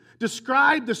tomb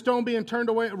described the stone being turned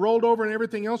away, rolled over, and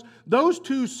everything else. Those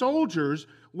 2 soldiers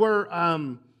were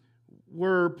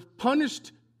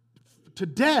punished to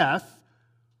death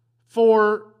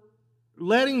for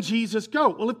letting Jesus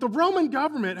go. Well, if the Roman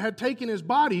government had taken his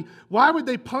body, why would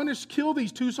they kill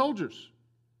these 2 soldiers?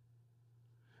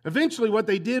 Eventually what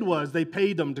they did was they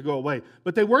paid them to go away.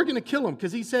 But they were going to kill him,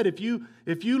 because he said, if you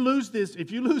lose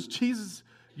Jesus,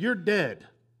 you're dead.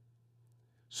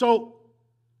 So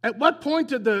at what point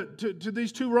did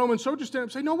these 2 Roman soldiers stand up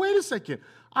and say, no, wait a second,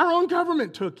 our own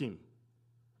government took him.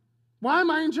 Why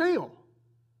am I in jail?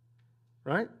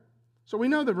 Right? So we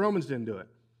know the Romans didn't do it.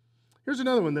 Here's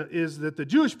another one, that the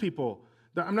Jewish people,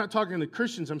 I'm not talking the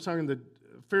Christians, I'm talking the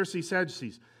Pharisees,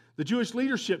 Sadducees. The Jewish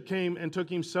leadership came and took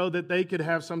him so that they could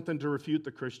have something to refute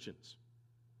the Christians.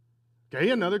 Okay,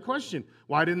 another question.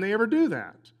 Why didn't they ever do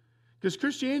that? Because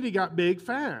Christianity got big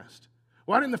fast.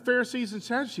 Why didn't the Pharisees and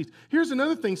Sadducees? Here's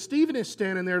another thing. Stephen is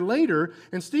standing there later,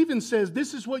 and Stephen says,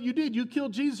 this is what you did. You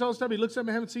killed Jesus, all this stuff. He looks up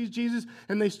in heaven, sees Jesus,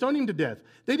 and they stone him to death.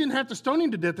 They didn't have to stone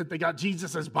him to death if they got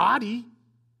Jesus' body.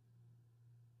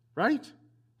 Right?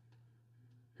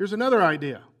 Here's another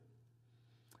idea,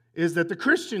 is that the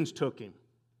Christians took him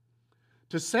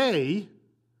to say,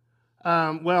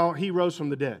 he rose from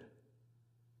the dead.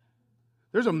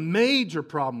 There's a major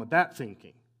problem with that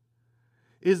thinking.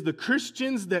 Is the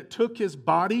Christians that took his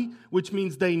body, which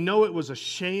means they know it was a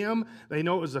sham, they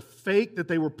know it was a fake that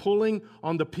they were pulling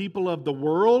on the people of the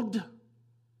world,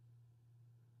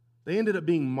 they ended up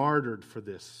being martyred for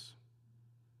this.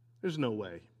 There's no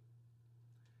way.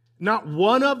 Not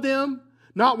one of them,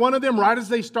 right as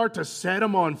they start to set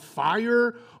him on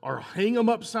fire or hang him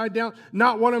upside down,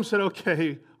 not one of them said,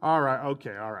 okay, all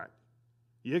right.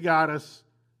 You got us.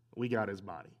 We got his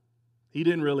body. He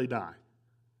didn't really die.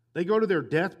 They go to their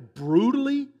death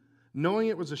brutally, knowing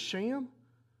it was a sham?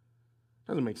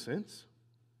 Doesn't make sense.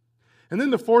 And then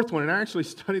the fourth one, and I actually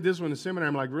studied this one in seminary.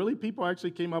 I'm like, really? People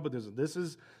actually came up with this.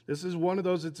 This is one of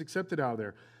those that's accepted out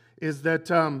there. Is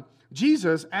that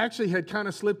Jesus actually had kind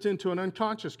of slipped into an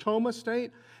unconscious coma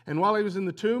state, and while he was in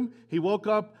the tomb, he woke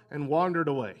up and wandered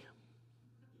away.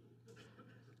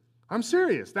 I'm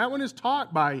serious. That one is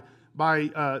taught by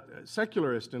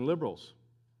secularists and liberals.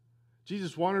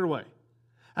 Jesus wandered away.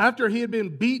 After he had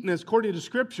been beaten, according to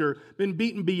Scripture, been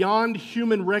beaten beyond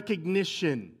human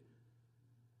recognition.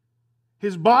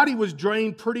 His body was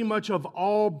drained pretty much of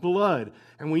all blood.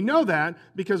 And we know that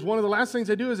because one of the last things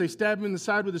they do is they stab him in the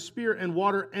side with a spear and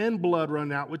water and blood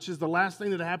run out, which is the last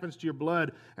thing that happens to your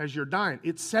blood as you're dying.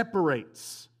 It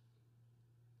separates.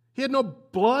 He had no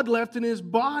blood left in his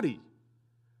body.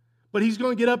 But he's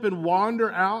going to get up and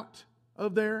wander out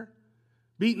of there,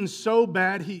 beaten so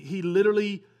bad, he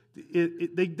literally,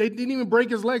 they didn't even break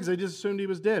his legs. They just assumed he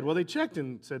was dead. Well, they checked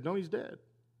and said, no, he's dead.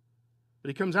 But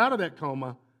he comes out of that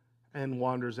coma and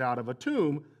wanders out of a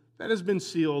tomb that has been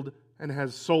sealed and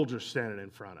has soldiers standing in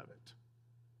front of it.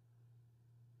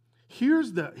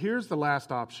 Here's the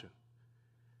last option.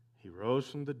 He rose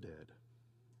from the dead.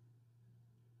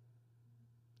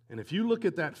 And if you look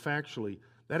at that factually,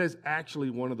 that is actually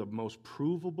one of the most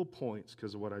provable points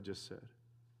because of what I just said.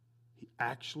 He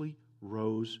actually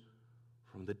rose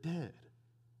from the dead.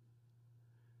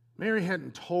 Mary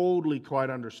hadn't totally quite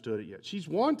understood it yet. She's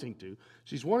wanting to.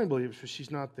 She's wanting to believe it, but she's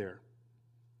not there.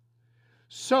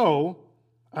 So,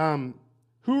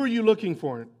 who are you looking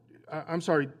for? I'm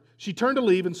sorry. She turned to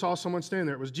leave and saw someone standing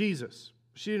there. It was Jesus.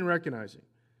 She didn't recognize him.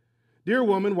 Dear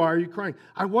woman, why are you crying?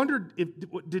 I wondered,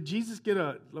 did Jesus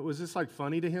was this like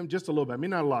funny to him? Just a little bit. I mean,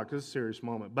 not a lot because it's a serious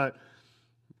moment. But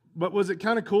was it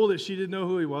kind of cool that she didn't know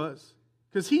who he was?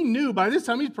 Because he knew by this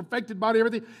time, he's perfected body,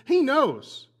 everything. He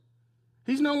knows.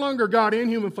 He's no longer God in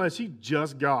human flesh. He's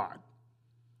just God.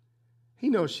 He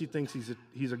knows she thinks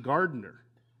he's a gardener.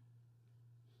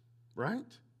 Right?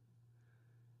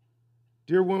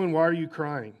 Dear woman, why are you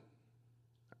crying?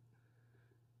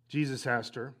 Jesus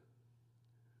asked her,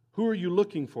 who are you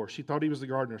looking for? She thought he was the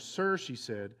gardener. Sir, she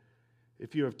said,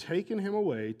 if you have taken him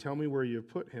away, tell me where you have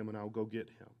put him and I'll go get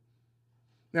him.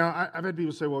 Now, I've had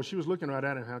people say, well, she was looking right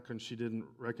at him. How come she didn't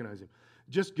recognize him?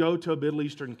 Just go to a Middle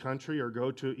Eastern country or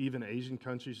go to even Asian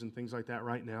countries and things like that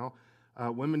right now.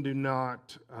 Women do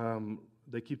not,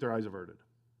 they keep their eyes averted.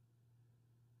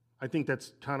 I think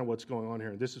that's kind of what's going on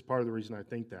here. This is part of the reason I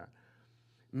think that.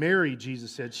 Mary,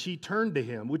 Jesus said, she turned to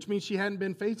him, which means she hadn't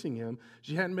been facing him.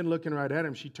 She hadn't been looking right at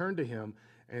him. She turned to him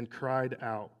and cried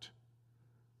out,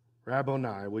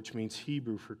 Rabboni, which means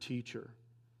Hebrew for teacher.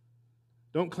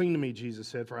 Don't cling to me, Jesus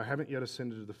said, for I haven't yet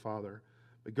ascended to the Father.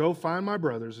 But go find my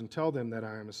brothers and tell them that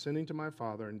I am ascending to my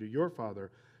Father and to your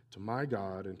Father, to my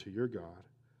God and to your God.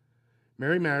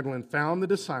 Mary Magdalene found the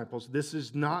disciples. This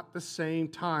is not the same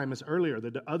time as earlier.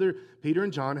 The other Peter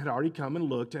and John had already come and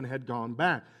looked and had gone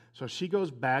back. So she goes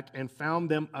back and found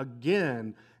them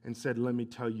again and said, let me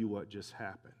tell you what just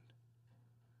happened.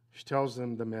 She tells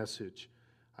them the message,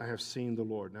 I have seen the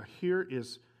Lord. Now here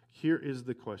is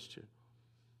the question.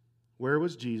 Where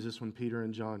was Jesus when Peter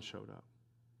and John showed up?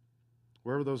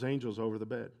 Where were those angels over the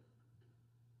bed?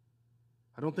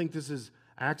 I don't think this is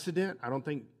accident. I don't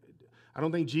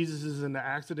think Jesus is into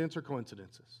accidents or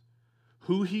coincidences.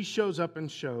 Who he shows up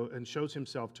and shows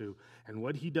himself to, and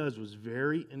what he does was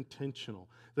very intentional.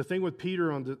 The thing with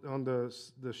Peter on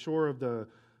the shore of the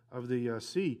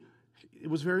sea, it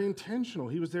was very intentional.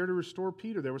 He was there to restore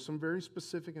Peter. There were some very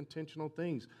specific intentional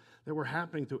things that were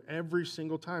happening through every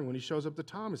single time. When he shows up to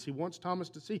Thomas, he wants Thomas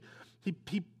to see.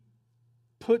 He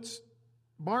puts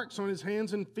marks on his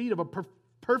hands and feet of a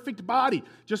perfect body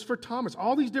just for Thomas.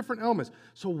 All these different elements.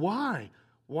 So why?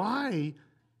 Why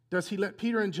does he let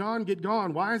Peter and John get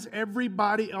gone? Why is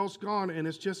everybody else gone and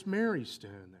it's just Mary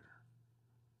standing there?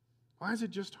 Why is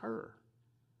it just her?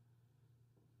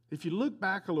 If you look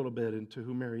back a little bit into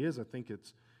who Mary is, I think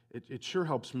it sure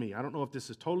helps me. I don't know if this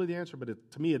is totally the answer, but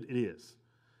to me it is.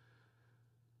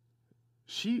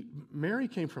 Mary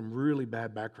came from really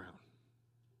bad background.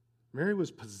 Mary was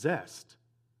possessed.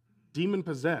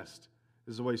 Demon-possessed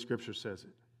is the way Scripture says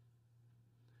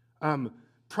it.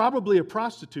 Probably a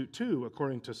prostitute too,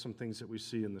 according to some things that we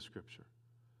see in the Scripture.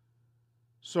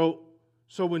 So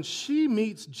when she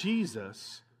meets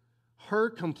Jesus, her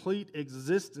complete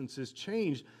existence is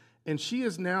changed, and she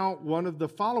is now one of the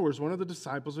followers, one of the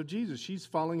disciples of Jesus. She's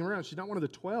following him around. She's not one of the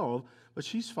 12, but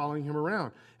she's following him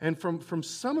around. And from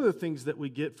some of the things that we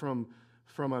get from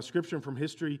Scripture and from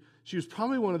history, she was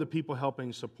probably one of the people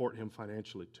helping support him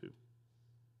financially too.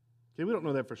 Okay, we don't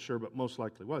know that for sure, but most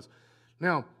likely was.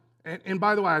 Now, and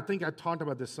by the way, I think I talked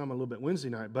about this a little bit Wednesday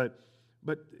night, but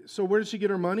so where did she get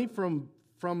her money from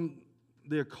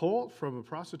the occult, from a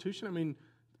prostitution? I mean,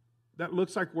 that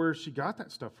looks like where she got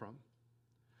that stuff from.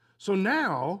 So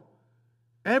now,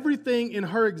 everything in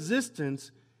her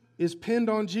existence is pinned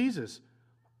on Jesus.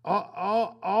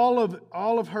 All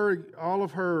of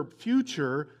her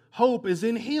future hope is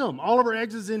in Him. All of her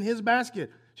eggs is in His basket.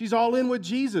 She's all in with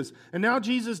Jesus. And now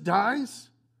Jesus dies.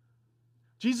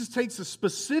 Jesus takes a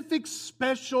specific,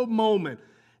 special moment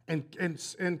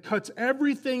and cuts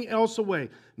everything else away.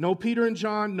 No Peter and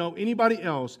John, no anybody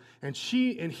else. And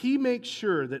he makes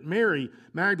sure that Mary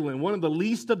Magdalene, one of the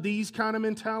least of these kind of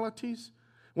mentalities,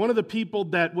 one of the people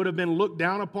that would have been looked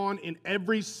down upon in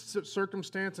every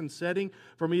circumstance and setting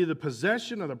from either the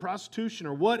possession or the prostitution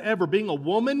or whatever, being a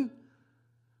woman.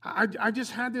 I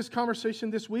just had this conversation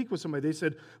this week with somebody. They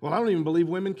said, well, I don't even believe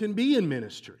women can be in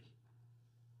ministry.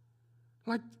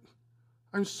 Like,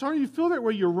 I'm sorry you feel that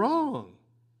way. You're wrong.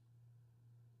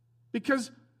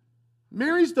 Because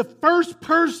Mary's the first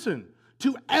person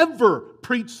to ever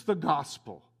preach the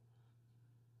gospel.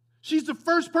 She's the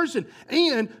first person,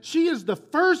 and she is the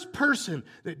first person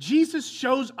that Jesus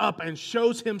shows up and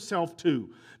shows himself to.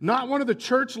 Not one of the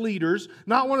church leaders,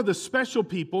 not one of the special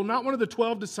people, not one of the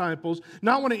 12 disciples,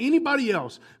 not one of anybody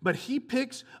else, but he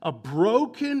picks a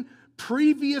broken,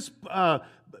 previous,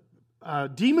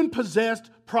 demon-possessed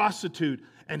prostitute,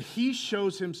 and he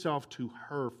shows himself to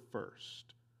her first.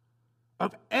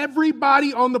 Of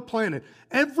everybody on the planet,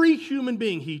 every human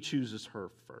being, he chooses her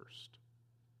first.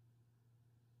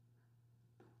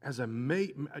 As to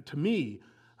me,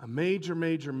 a major,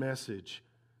 major message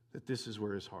that this is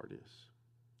where his heart is.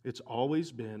 It's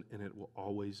always been and it will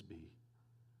always be.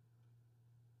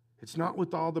 It's not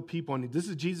with all the people, and this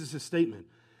is Jesus' statement.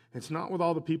 It's not with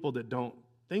all the people that don't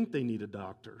think they need a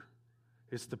doctor.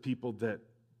 It's the people that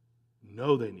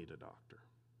know they need a doctor.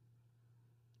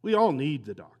 We all need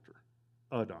the doctor.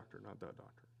 A doctor, not the doctor.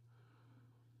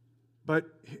 But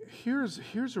here's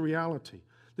a reality.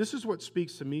 This is what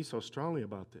speaks to me so strongly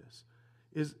about this,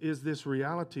 is this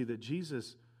reality that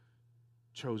Jesus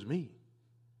chose me.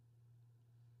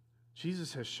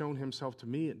 Jesus has shown himself to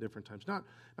me at different times. Not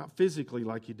physically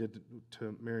like he did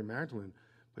to Mary Magdalene,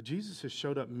 but Jesus has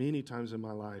showed up many times in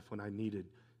my life when I needed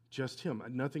just him.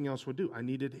 Nothing else would do. I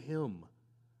needed him.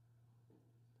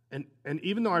 And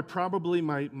even though I probably,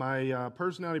 my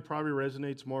personality probably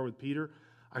resonates more with Peter,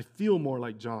 I feel more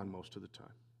like John most of the time.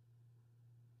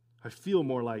 I feel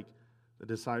more like the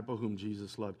disciple whom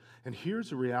Jesus loved. And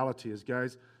here's the reality is,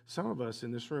 guys, some of us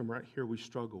in this room right here, we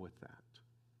struggle with that.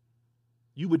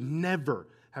 You would never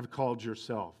have called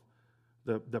yourself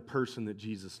the person that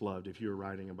Jesus loved if you were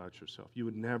writing about yourself. You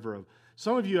would never have.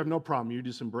 Some of you have no problem. You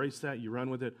just embrace that. You run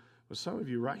with it. But some of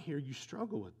you right here, you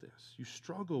struggle with this. You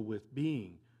struggle with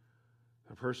being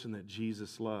the person that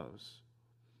Jesus loves.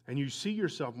 And you see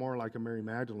yourself more like a Mary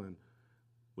Magdalene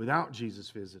without Jesus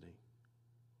visiting.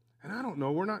 And I don't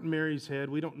know. We're not in Mary's head.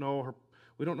 We don't know her.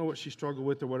 We don't know what she struggled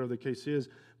with or whatever the case is,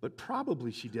 but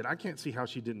probably she did. I can't see how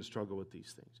she didn't struggle with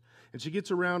these things. And she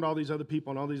gets around all these other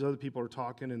people, and all these other people are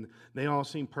talking, and they all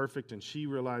seem perfect, and she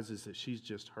realizes that she's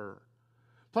just her.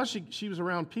 Plus, she was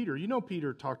around Peter. You know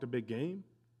Peter talked a big game,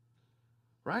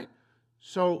 right?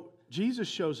 So Jesus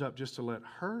shows up just to let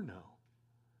her know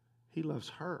he loves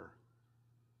her.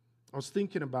 I was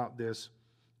thinking about this,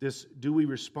 do we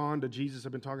respond to Jesus?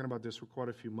 I've been talking about this for quite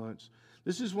a few months.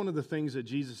 This is one of the things that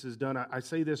Jesus has done. I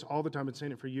say this all the time. I've been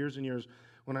saying it for years and years.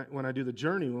 When I do the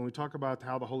journey, when we talk about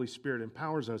how the Holy Spirit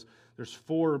empowers us, there's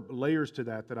 4 layers to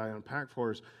that I unpack for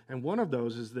us. And one of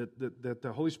those is that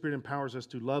the Holy Spirit empowers us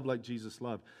to love like Jesus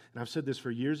loved. And I've said this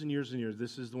for years and years and years.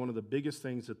 This is one of the biggest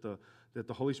things that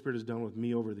the Holy Spirit has done with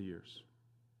me over the years.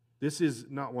 This is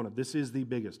the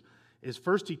biggest. Is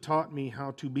first he taught me how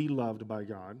to be loved by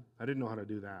God. I didn't know how to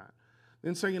do that.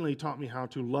 Then secondly, he taught me how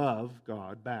to love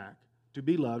God back, to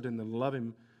be loved and then love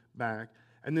him back.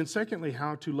 And then secondly,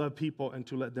 how to love people and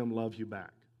to let them love you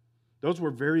back. Those were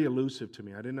very elusive to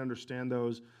me. I didn't understand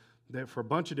those for a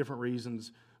bunch of different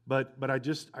reasons, but I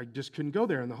just couldn't go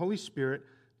there. And the Holy Spirit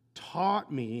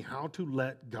taught me how to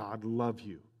let God love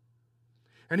you.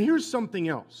 And here's something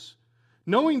else.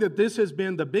 Knowing that this has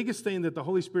been the biggest thing that the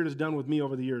Holy Spirit has done with me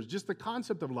over the years, just the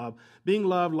concept of love, being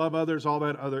loved, love others, all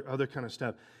that other kind of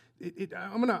stuff.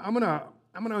 I'm gonna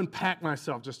unpack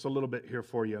myself just a little bit here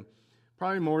for you,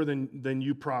 probably more than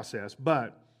you process.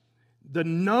 But the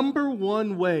number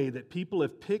one way that people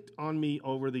have picked on me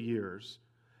over the years,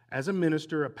 as a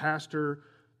minister, a pastor,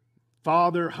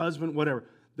 father, husband, whatever,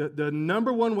 the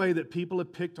number one way that people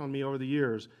have picked on me over the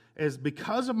years is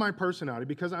because of my personality,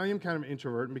 because I am kind of an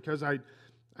introvert, and because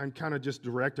I'm kind of just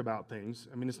direct about things.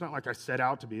 I mean, it's not like I set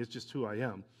out to be, it's just who I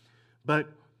am. But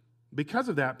because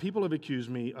of that, people have accused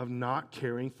me of not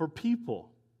caring for people.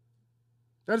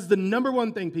 That is the number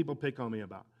one thing people pick on me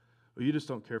about. Well, you just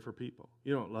don't care for people.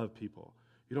 You don't love people.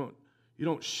 You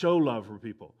don't show love for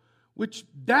people. Which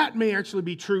that may actually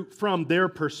be true from their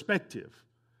perspective.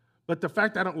 But the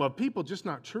fact I don't love people, just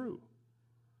not true.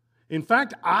 In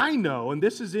fact, I know, and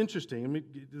this is interesting,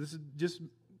 this is just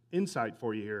insight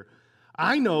for you here.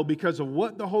 I know because of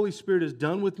what the Holy Spirit has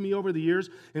done with me over the years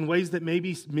in ways that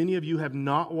maybe many of you have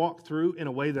not walked through in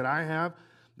a way that I have,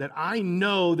 that I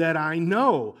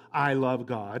know I love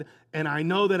God, and I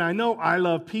know I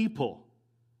love people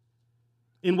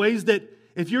in ways that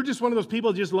if you're just one of those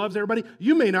people that just loves everybody,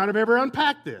 you may not have ever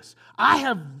unpacked this. I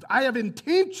have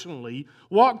intentionally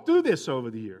walked through this over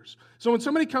the years. So when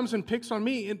somebody comes and picks on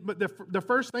me, but the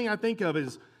first thing I think of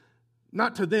is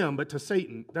not to them, but to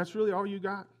Satan. That's really all you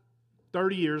got?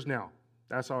 30 years now.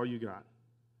 That's all you got.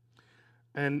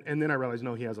 And then I realized,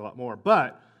 no, he has a lot more.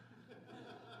 But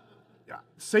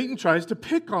Satan tries to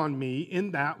pick on me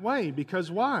in that way. Because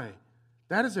why?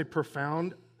 That is a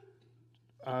profound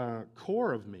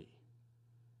core of me.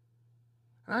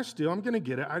 And I'm going to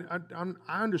get it. I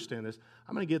understand this.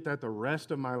 I'm going to get that the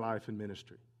rest of my life in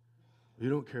ministry. You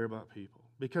don't care about people.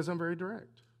 Because I'm very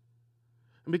direct.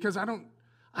 And because I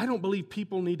don't believe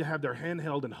people need to have their hand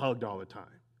held and hugged all the time.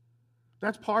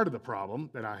 That's part of the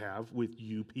problem that I have with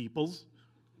you peoples.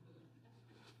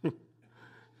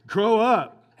 Grow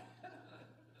up.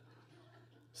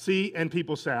 See, and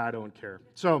people say, I don't care.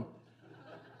 So,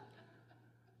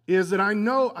 is that I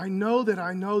know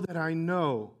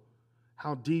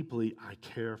how deeply I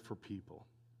care for people.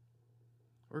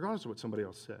 Regardless of what somebody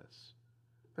else says.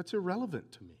 That's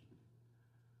irrelevant to me.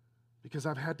 Because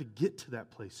I've had to get to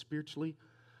that place spiritually,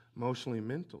 emotionally, and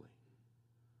mentally.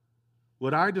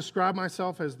 Would I describe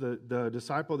myself as the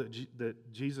disciple that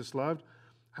Jesus loved?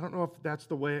 I don't know if that's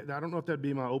the way, I don't know if that'd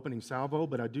be my opening salvo,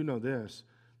 but I do know this.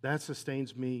 That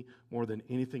sustains me more than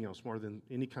anything else, more than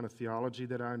any kind of theology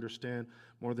that I understand,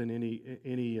 more than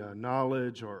any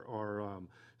knowledge or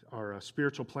a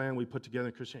spiritual plan we put together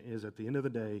in Christianity is at the end of the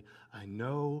day, I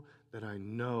know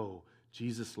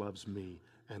Jesus loves me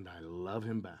and I love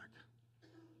him back.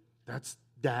 That's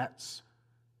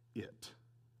it.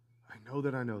 I know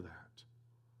that.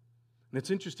 And it's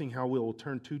interesting how we'll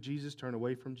turn to Jesus, turn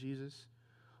away from Jesus,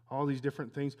 all these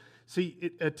different things.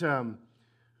 See,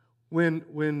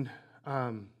 when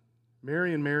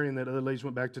Mary and the other ladies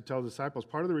went back to tell the disciples,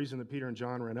 part of the reason that Peter and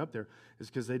John ran up there is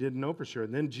because they didn't know for sure.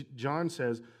 And then John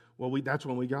says, well, that's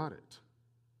when we got it.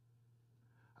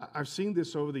 I've seen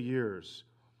this over the years,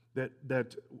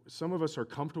 that some of us are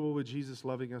comfortable with Jesus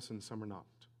loving us and some are not.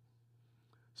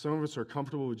 Some of us are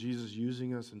comfortable with Jesus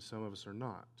using us and some of us are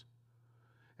not.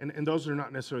 And those are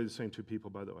not necessarily the same two people,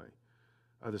 by the way,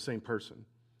 the same person.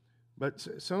 But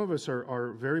some of us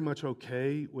are very much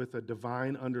okay with a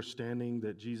divine understanding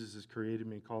that Jesus has created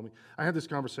me and called me. I had this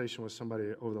conversation with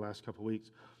somebody over the last couple of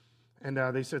weeks, and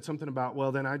they said something about,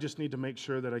 well, then I just need to make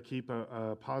sure that I keep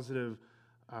a positive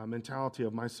mentality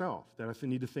of myself, that I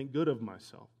need to think good of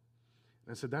myself.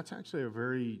 And I said, that's actually a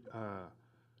very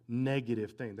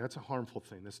negative thing. That's a harmful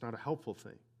thing. That's not a helpful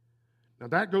thing. Now,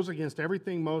 that goes against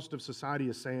everything most of society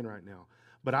is saying right now.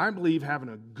 But I believe having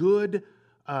a good,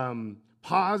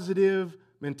 positive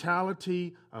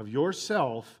mentality of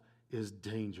yourself is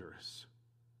dangerous.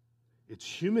 It's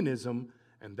humanism,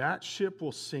 and that ship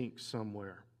will sink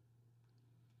somewhere.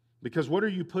 Because what are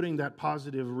you putting that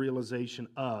positive realization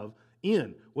of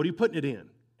in? What are you putting it in?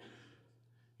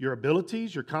 Your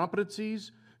abilities, your competencies,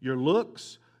 your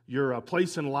looks, your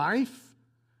place in life,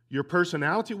 your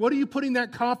personality. What are you putting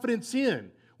that confidence in?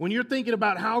 When you're thinking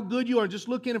about how good you are, just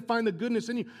look in and find the goodness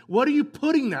in you. What are you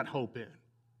putting that hope in?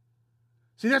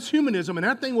 See, that's humanism, and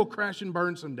that thing will crash and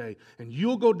burn someday, and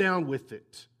you'll go down with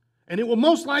it. And it will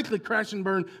most likely crash and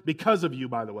burn because of you,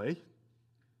 by the way.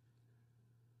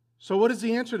 So what is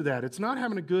the answer to that? It's not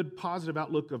having a good, positive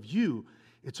outlook of you.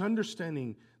 It's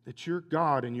understanding that your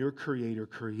God and your Creator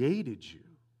created you.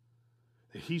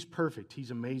 That He's perfect, He's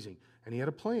amazing, and He had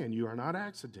a plan. You are not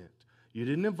accident. You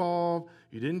didn't evolve.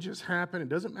 You didn't just happen. It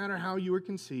doesn't matter how you were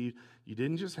conceived. You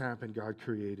didn't just happen. God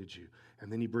created you.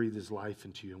 And then He breathed His life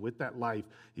into you. And with that life,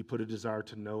 He put a desire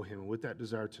to know Him. And with that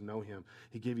desire to know Him,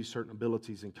 He gave you certain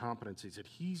abilities and competencies that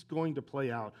He's going to play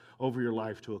out over your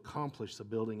life to accomplish the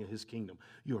building of His kingdom.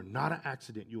 You are not an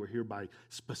accident. You are here by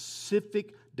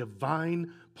specific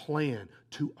divine plan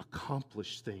to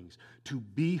accomplish things, to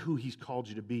be who He's called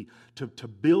you to be, to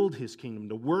build His kingdom,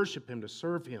 to worship Him, to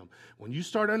serve Him. When you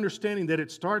start understanding that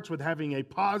it starts with having a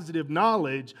positive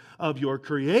knowledge of your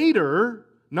Creator,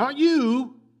 not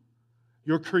you,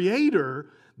 your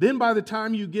Creator, then by the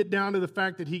time you get down to the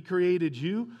fact that He created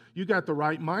you, you got the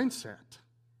right mindset.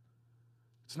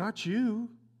 It's not you.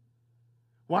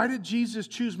 Why did Jesus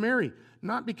choose Mary?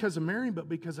 Not because of Mary, but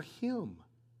because of Him.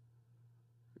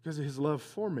 Because of His love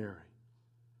for Mary.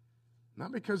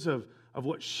 Not because of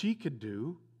what she could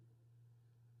do,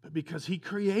 but because He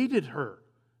created her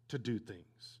to do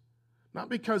things. Not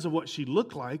because of what she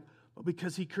looked like, but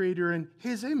because He created her in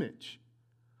His image.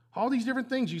 All these different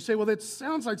things. You say, well, that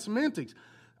sounds like semantics.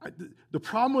 The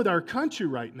problem with our country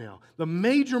right now, the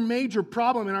major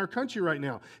problem in our country right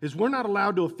now is we're not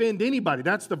allowed to offend anybody.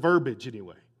 That's the verbiage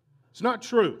anyway. It's not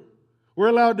true. We're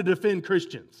allowed to defend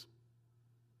Christians.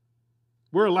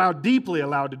 We're deeply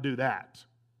allowed to do that.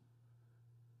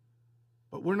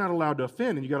 But we're not allowed to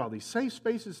offend. And you got all these safe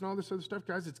spaces and all this other stuff.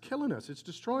 Guys, it's killing us. It's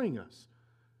destroying us.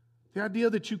 The idea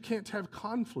that you can't have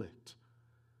conflict.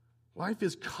 Life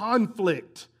is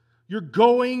conflict. You're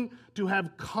going to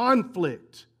have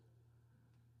conflict.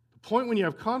 The point when you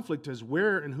have conflict is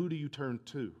where and who do you turn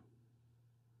to?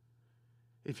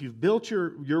 If you've built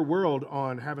your world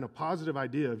on having a positive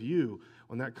idea of you,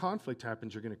 when that conflict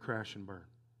happens, you're going to crash and burn.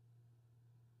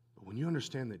 But when you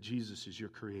understand that Jesus is your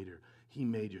creator, He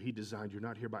made you, He designed you, you're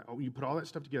not here by, you put all that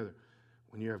stuff together.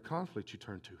 When you have conflict, you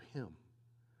turn to Him,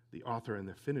 the author and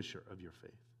the finisher of your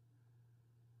faith.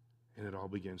 And it all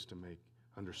begins to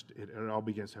it all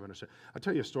begins to have understanding. I'll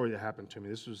tell you a story that happened to me.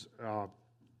 This was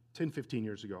 10, 15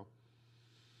 years ago.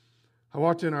 I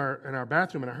walked in our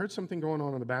bathroom, and I heard something going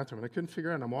on in the bathroom, and I couldn't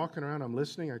figure it out. I'm walking around, I'm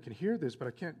listening, I can hear this, but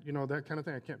I can't, that kind of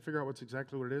thing. I can't figure out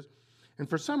exactly what it is. And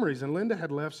for some reason, Linda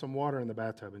had left some water in the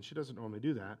bathtub, and she doesn't normally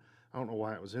do that. I don't know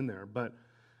why it was in there, but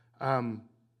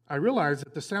I realized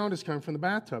that the sound is coming from the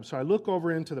bathtub. So I look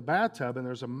over into the bathtub, and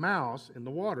there's a mouse in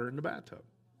the water in the bathtub.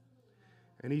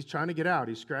 And he's trying to get out.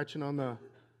 He's scratching on the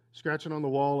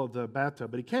wall of the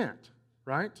bathtub, but he can't,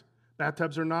 right?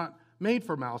 Bathtubs are not made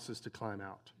for mouses to climb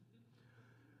out.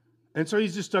 And so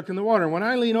he's just stuck in the water. And when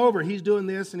I lean over, he's doing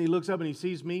this, and he looks up and he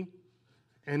sees me,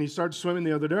 and he starts swimming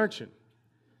the other direction.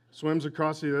 Swims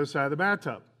across the other side of the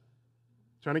bathtub,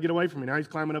 trying to get away from me. Now he's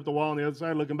climbing up the wall on the other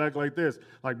side, looking back like this.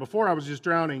 Like before I was just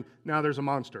drowning, now there's a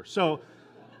monster. So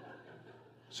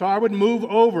I would move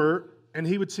over, and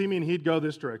he would see me, and he'd go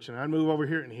this direction. I'd move over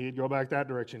here, and he'd go back that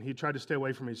direction. He'd try to stay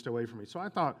away from me. So I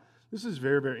thought, this is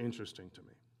very, very interesting to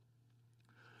me.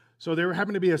 So there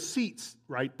happened to be a seat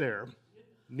right there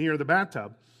near the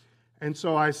bathtub. And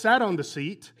so I sat on the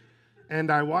seat, and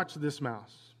I watched this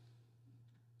mouse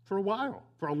for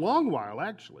a long while,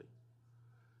 actually.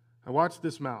 I watched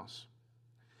this mouse.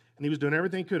 And he was doing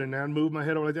everything he could, and now I'd move my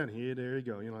head over like that. And there you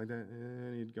go, like that,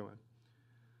 and he'd go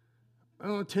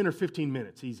in. 10 or 15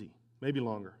 minutes, easy, maybe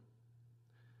longer.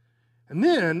 And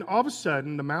then, all of a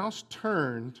sudden, the mouse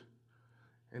turned,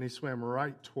 and he swam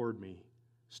right toward me,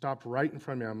 stopped right in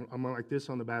front of me. I'm like this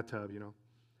on the bathtub,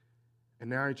 And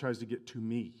now he tries to get to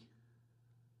me.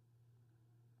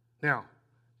 Now,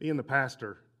 being the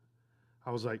pastor,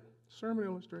 I was like, sermon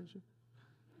illustration.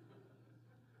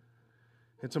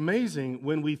 It's amazing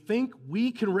when we think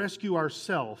we can rescue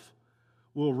ourselves,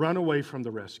 we'll run away from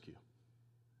the rescue.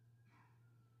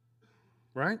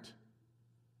 Right?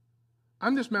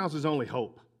 I'm this mouse's only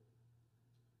hope.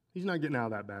 He's not getting out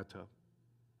of that bathtub.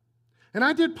 And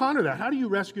I did ponder that. How do you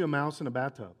rescue a mouse in a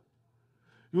bathtub?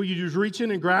 Will you just reach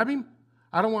in and grab him?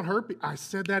 I don't want herpes. I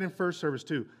said that in first service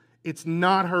too. It's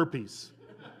not herpes.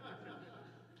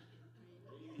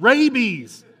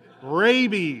 Rabies.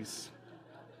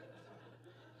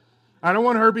 I don't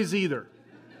want herpes either.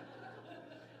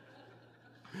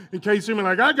 In case you're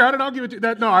like, I got it, I'll give it to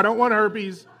you. No, I don't want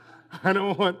herpes.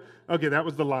 Okay, that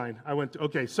was the line.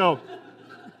 Okay, so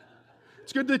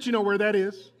it's good that you know where that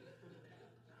is.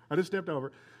 I just stepped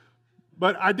over.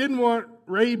 But I didn't want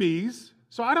rabies.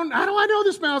 So how do I know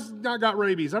this mouse got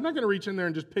rabies? I'm not going to reach in there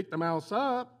and just pick the mouse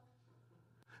up.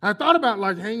 I thought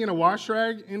about hanging a wash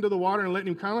rag into the water and letting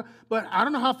him climb, but I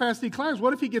don't know how fast he climbs.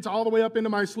 What if he gets all the way up into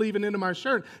my sleeve and into my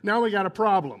shirt? Now we got a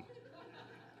problem,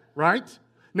 right?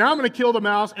 Now I'm going to kill the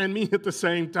mouse and me at the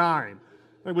same time.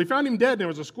 We found him dead, and there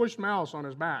was a squished mouse on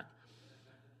his back.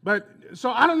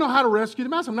 So I don't know how to rescue the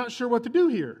mouse. I'm not sure what to do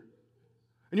here.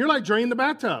 And you're like, drain the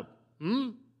bathtub.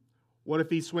 What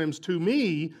if he swims to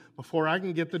me before I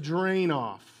can get the drain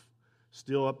off?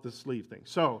 Still up the sleeve thing.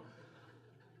 So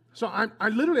I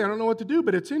literally, I don't know what to do,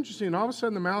 but it's interesting. And all of a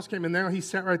sudden the mouse came, and now he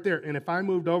sat right there. And if I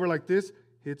moved over like this,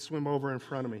 he'd swim over in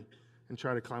front of me and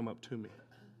try to climb up to me.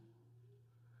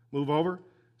 Move over,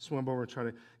 swim over and try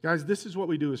to. Guys, this is what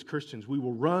we do as Christians. We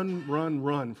will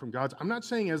run from God's. I'm not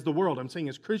saying as the world. I'm saying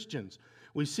as Christians.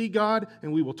 We see God,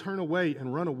 and we will turn away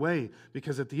and run away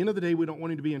because at the end of the day, we don't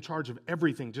want Him to be in charge of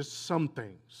everything, just some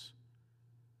things.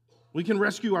 We can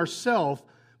rescue ourselves,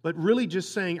 but really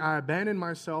just saying, I abandon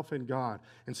myself in God.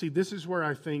 And see, this is where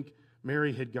I think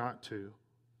Mary had got to.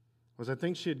 I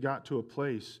think she had got to a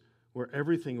place where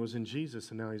everything was in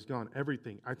Jesus, and now He's gone.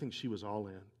 Everything. I think she was all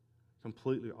in.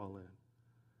 Completely all in.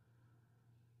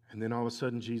 And then all of a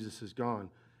sudden, Jesus is gone.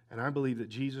 And I believe that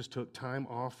Jesus took time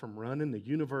off from running the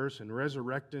universe and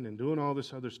resurrecting and doing all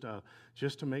this other stuff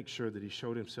just to make sure that he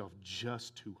showed himself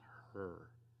just to her.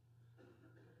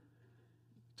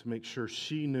 To make sure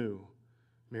she knew,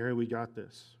 Mary, we got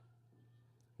this.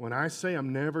 When I say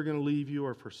I'm never going to leave you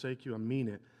or forsake you, I mean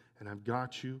it. And I've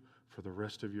got you for the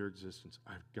rest of your existence.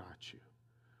 I've got you.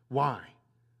 Why?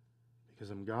 Because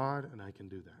I'm God and I can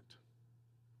do that.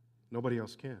 Nobody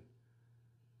else can.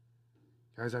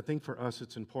 Guys, I think for us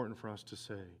it's important for us to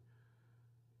say,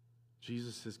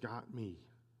 Jesus has got me.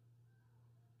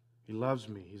 He loves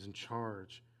me. He's in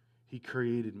charge. He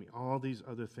created me. All these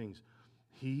other things.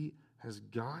 He has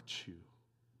got you.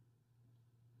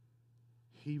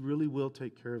 He really will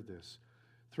take care of this.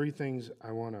 3 things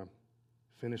I want to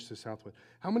finish this out with.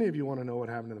 How many of you want to know what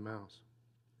happened to the mouse?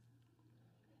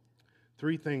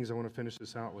 3 things I want to finish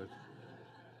this out with.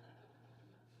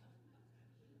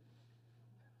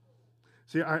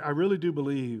 See, I really do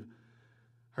believe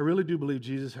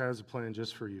Jesus has a plan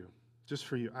just for you. Just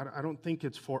for you. I don't think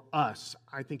it's for us.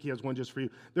 I think he has one just for you.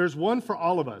 There's one for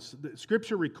all of us.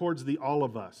 Scripture records the all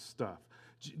of us stuff.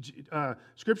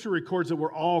 Scripture records that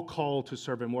we're all called to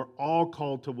serve him. We're all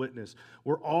called to witness.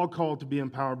 We're all called to be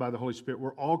empowered by the Holy Spirit.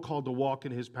 We're all called to walk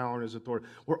in his power and his authority.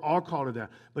 We're all called to that.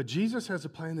 But Jesus has a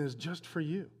plan that is just for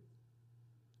you.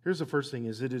 Here's the first thing,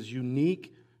 is it is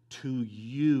unique to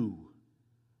you.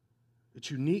 It's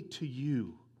unique to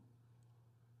you.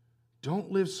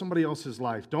 Don't live somebody else's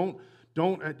life. Don't.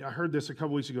 I heard this a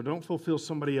couple weeks ago. Don't fulfill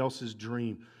somebody else's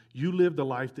dream. You live the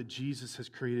life that Jesus has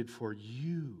created for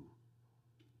you.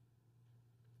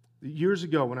 Years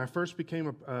ago, when I first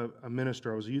became a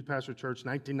minister, I was a youth pastor at church,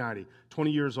 1990,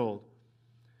 20 years old.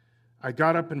 I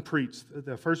got up and preached.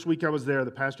 The first week I was there,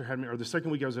 the pastor had me, or the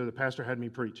second week I was there, the pastor had me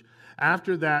preach.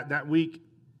 After that,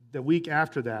 the week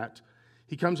after that,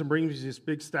 he comes and brings me this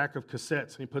big stack of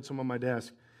cassettes, and he puts them on my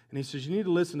desk. And he says, you need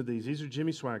to listen to these. These are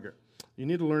Jimmy Swaggart. You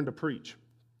need to learn to preach.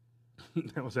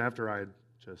 That was after I had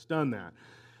just done that.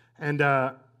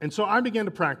 And so I began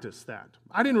to practice that.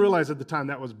 I didn't realize at the time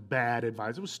that was bad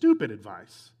advice. It was stupid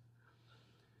advice.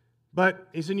 But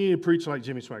he said, you need to preach like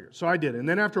Jimmy Swaggart. So I did. And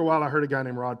then after a while, I heard a guy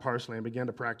named Rod Parsley and began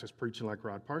to practice preaching like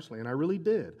Rod Parsley. And I really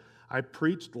did. I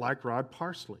preached like Rod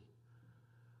Parsley.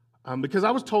 Because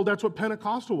I was told that's what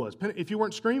Pentecostal was. If you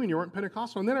weren't screaming, you weren't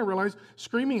Pentecostal. And then I realized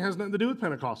screaming has nothing to do with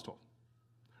Pentecostal.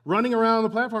 Running around on the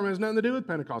platform has nothing to do with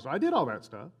Pentecostal. I did all that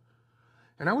stuff.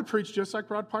 And I would preach just like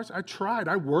Rod Parsley. I tried.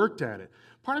 I worked at it.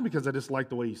 Partly because I just liked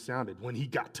the way he sounded when he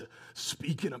got to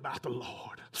speaking about the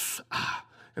Lord.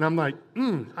 And I'm like,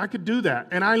 I could do that.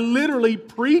 And I literally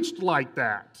preached like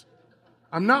that.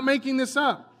 I'm not making this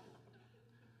up.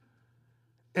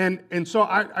 And so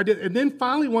I did. And then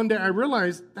finally one day I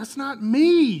realized that's not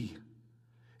me.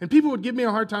 And people would give me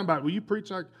a hard time about it. Well, you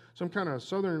preach like some kind of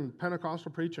Southern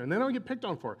Pentecostal preacher. And then I would get picked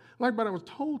on for it. But I was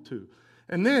told to.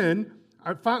 And then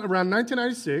around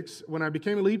 1996, when I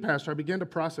became a lead pastor, I began to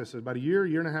process it. About a year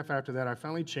and a half after that, I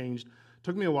finally changed. It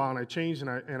took me a while, and I changed, and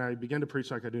I began to preach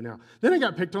like I do now. Then I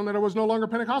got picked on that I was no longer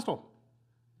Pentecostal.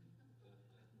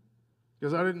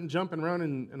 Because I didn't jump and run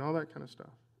and all that kind of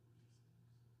stuff.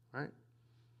 Right?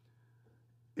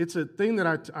 It's a thing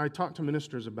that I talk to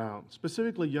ministers about,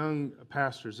 specifically young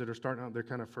pastors that are starting out, they're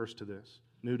kind of first to this,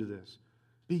 new to this.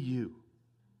 Be you.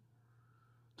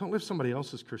 Don't live somebody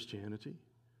else's Christianity.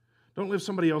 Don't live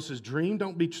somebody else's dream.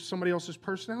 Don't be somebody else's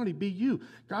personality. Be you.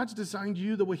 God's designed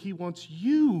you the way he wants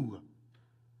you.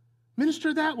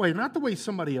 Minister that way, not the way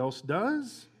somebody else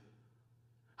does.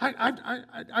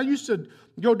 I used to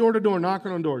go door to door,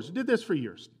 knocking on doors. Did this for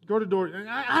years. Go to door.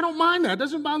 I don't mind that. It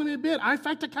doesn't bother me a bit. In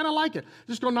fact, I kind of like it.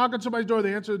 Just go knock on somebody's door.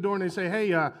 They answer the door and they say, hey,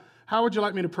 how would you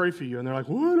like me to pray for you? And they're like,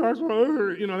 what?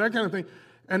 You know, that kind of thing.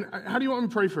 And how do you want me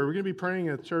to pray for you? We're going to be praying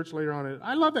at church later on.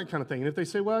 I love that kind of thing. And if they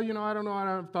say, well, you know, I don't know, I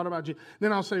haven't thought about Jesus.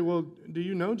 Then I'll say, well, do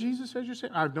you know Jesus as your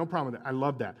Savior? I have no problem with that. I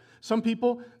love that. Some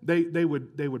people, they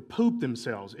would poop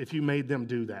themselves if you made them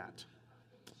do that.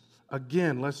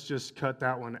 Again, let's just cut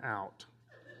that one out.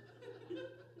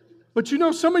 But you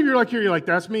know, some of you are like here, you're like,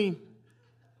 that's me.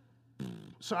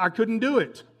 So I couldn't do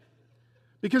it.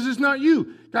 Because it's not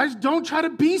you. Guys, don't try to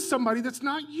be somebody that's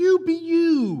not you. Be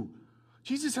you.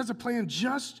 Jesus has a plan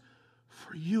just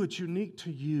for you. It's unique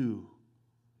to you.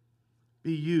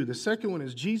 Be you. The second one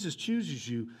is Jesus chooses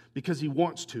you because he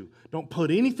wants to. Don't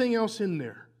put anything else in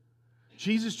there.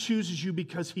 Jesus chooses you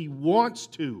because he wants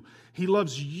to. He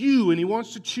loves you and he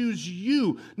wants to choose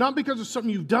you. Not because of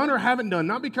something you've done or haven't done.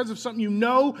 Not because of something you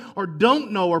know or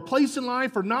don't know or place in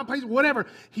life or not place, whatever.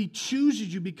 He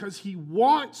chooses you because he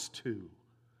wants to.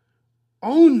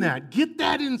 Own that. Get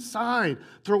that inside.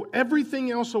 Throw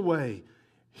everything else away.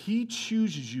 He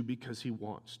chooses you because he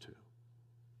wants to.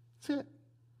 That's it.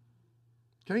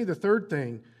 Okay, the third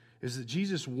thing is that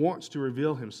Jesus wants to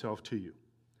reveal himself to you.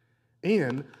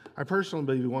 And I personally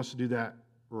believe he wants to do that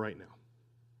right now.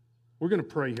 We're going to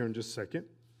pray here in just a second.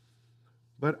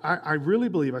 But I really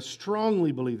believe, I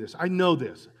strongly believe this. I know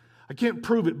this. I can't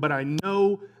prove it, but I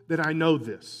know that I know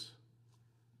this.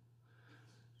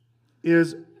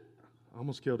 I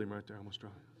almost killed him right there. I almost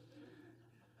dropped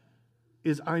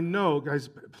him. I know, guys,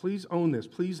 please own this.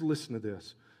 Please listen to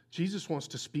this. Jesus wants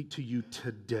to speak to you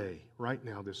today, right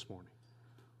now, this morning.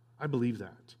 I believe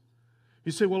that.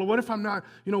 You say, well, what if I'm not,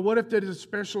 what if there is a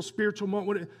special spiritual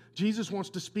moment? Jesus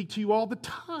wants to speak to you all the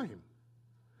time.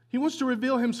 He wants to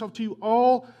reveal himself to you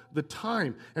all the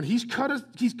time. And he's cut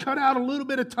out a little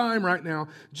bit of time right now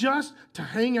just to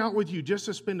hang out with you, just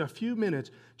to spend a few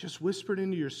minutes just whispered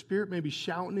into your spirit, maybe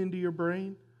shouting into your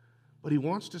brain. But he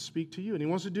wants to speak to you, and he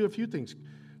wants to do a few things.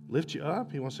 Lift you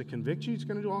up. He wants to convict you. He's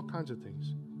going to do all kinds of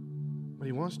things. But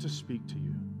he wants to speak to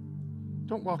you.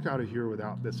 Don't walk out of here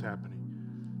without this happening.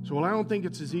 So, well, I don't think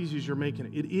it's as easy as you're making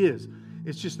it. It is.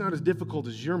 It's just not as difficult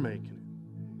as you're making it.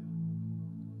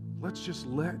 Let's just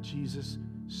let Jesus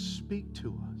speak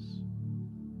to us.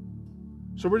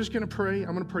 So we're just going to pray.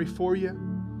 I'm going to pray for you.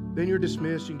 Then you're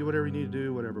dismissed. You can do whatever you need to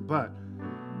do, whatever. But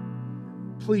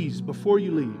please, before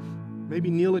you leave, maybe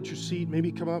kneel at your seat.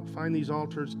 Maybe come up, find these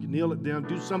altars, kneel it down,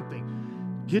 do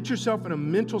something. Get yourself in a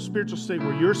mental, spiritual state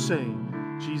where you're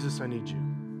saying, Jesus, I need you.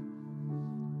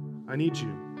 I need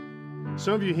you.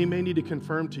 Some of you, he may need to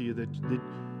confirm to you that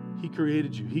he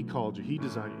created you, he called you, he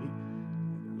designed you.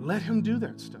 Let him do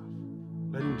that stuff.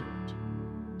 Let him do it.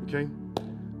 Okay?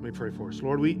 Let me pray for us.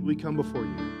 Lord, we come before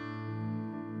you.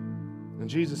 And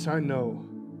Jesus, I know,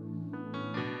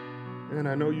 and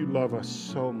I know you love us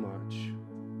so much.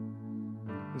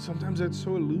 And sometimes that's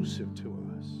so elusive to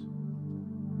us.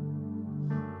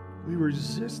 We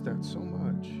resist that so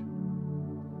much.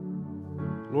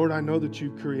 Lord, I know that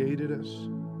you created us,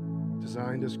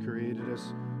 designed us, created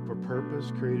us for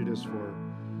purpose, created us for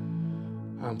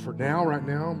now, right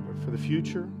now, but for the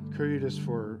future, created us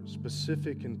for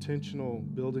specific, intentional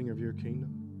building of your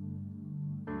kingdom.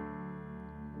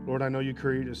 Lord, I know you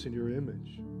created us in your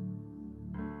image,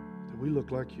 that we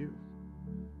look like you.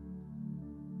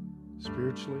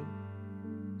 Spiritually,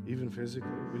 even physically,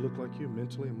 we look like you.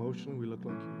 Mentally, emotionally, we look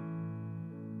like you.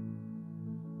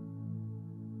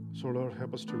 So, Lord,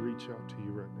 help us to reach out to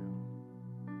you right now.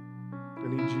 I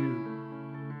need you.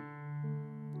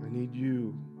 I need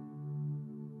you.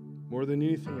 More than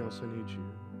anything else, I need you.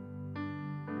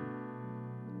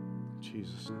 In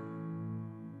Jesus' name.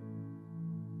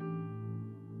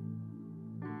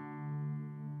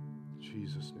 In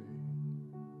Jesus' name.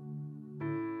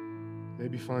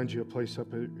 Maybe find you a place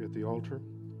up at the altar.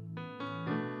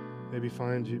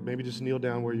 Maybe just kneel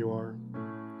down where you are.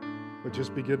 But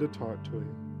just begin to talk to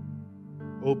him.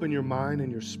 Open your mind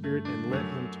and your spirit and let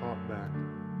him talk back.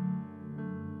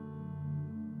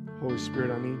 Holy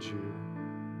Spirit, I need you.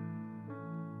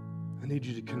 I need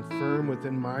you to confirm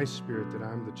within my spirit that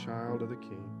I'm the child of the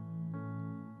King.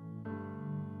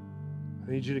 I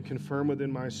need you to confirm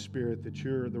within my spirit that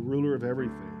you're the ruler of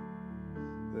everything,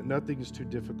 that nothing is too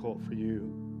difficult for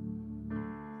you.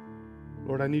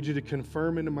 Lord, I need you to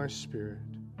confirm into my spirit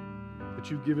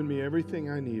that you've given me everything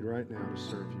I need right now to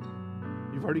serve you.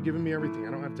 You've already given me everything.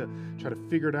 I don't have to try to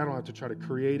figure it out. I don't have to try to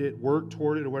create it, work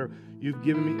toward it, or whatever. You've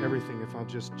given me everything if I'll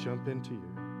just jump into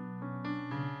you.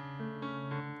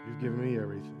 You've given me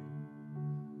everything.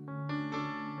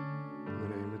 In the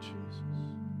name of Jesus.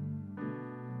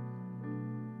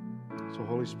 So,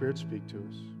 Holy Spirit, speak to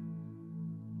us.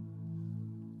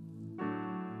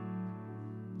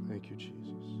 Thank you,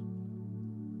 Jesus.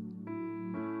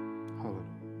 Hallelujah.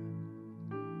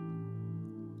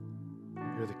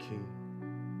 You're the King.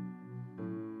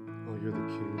 Oh, you're the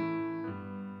King.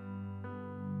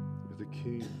 You're the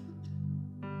King.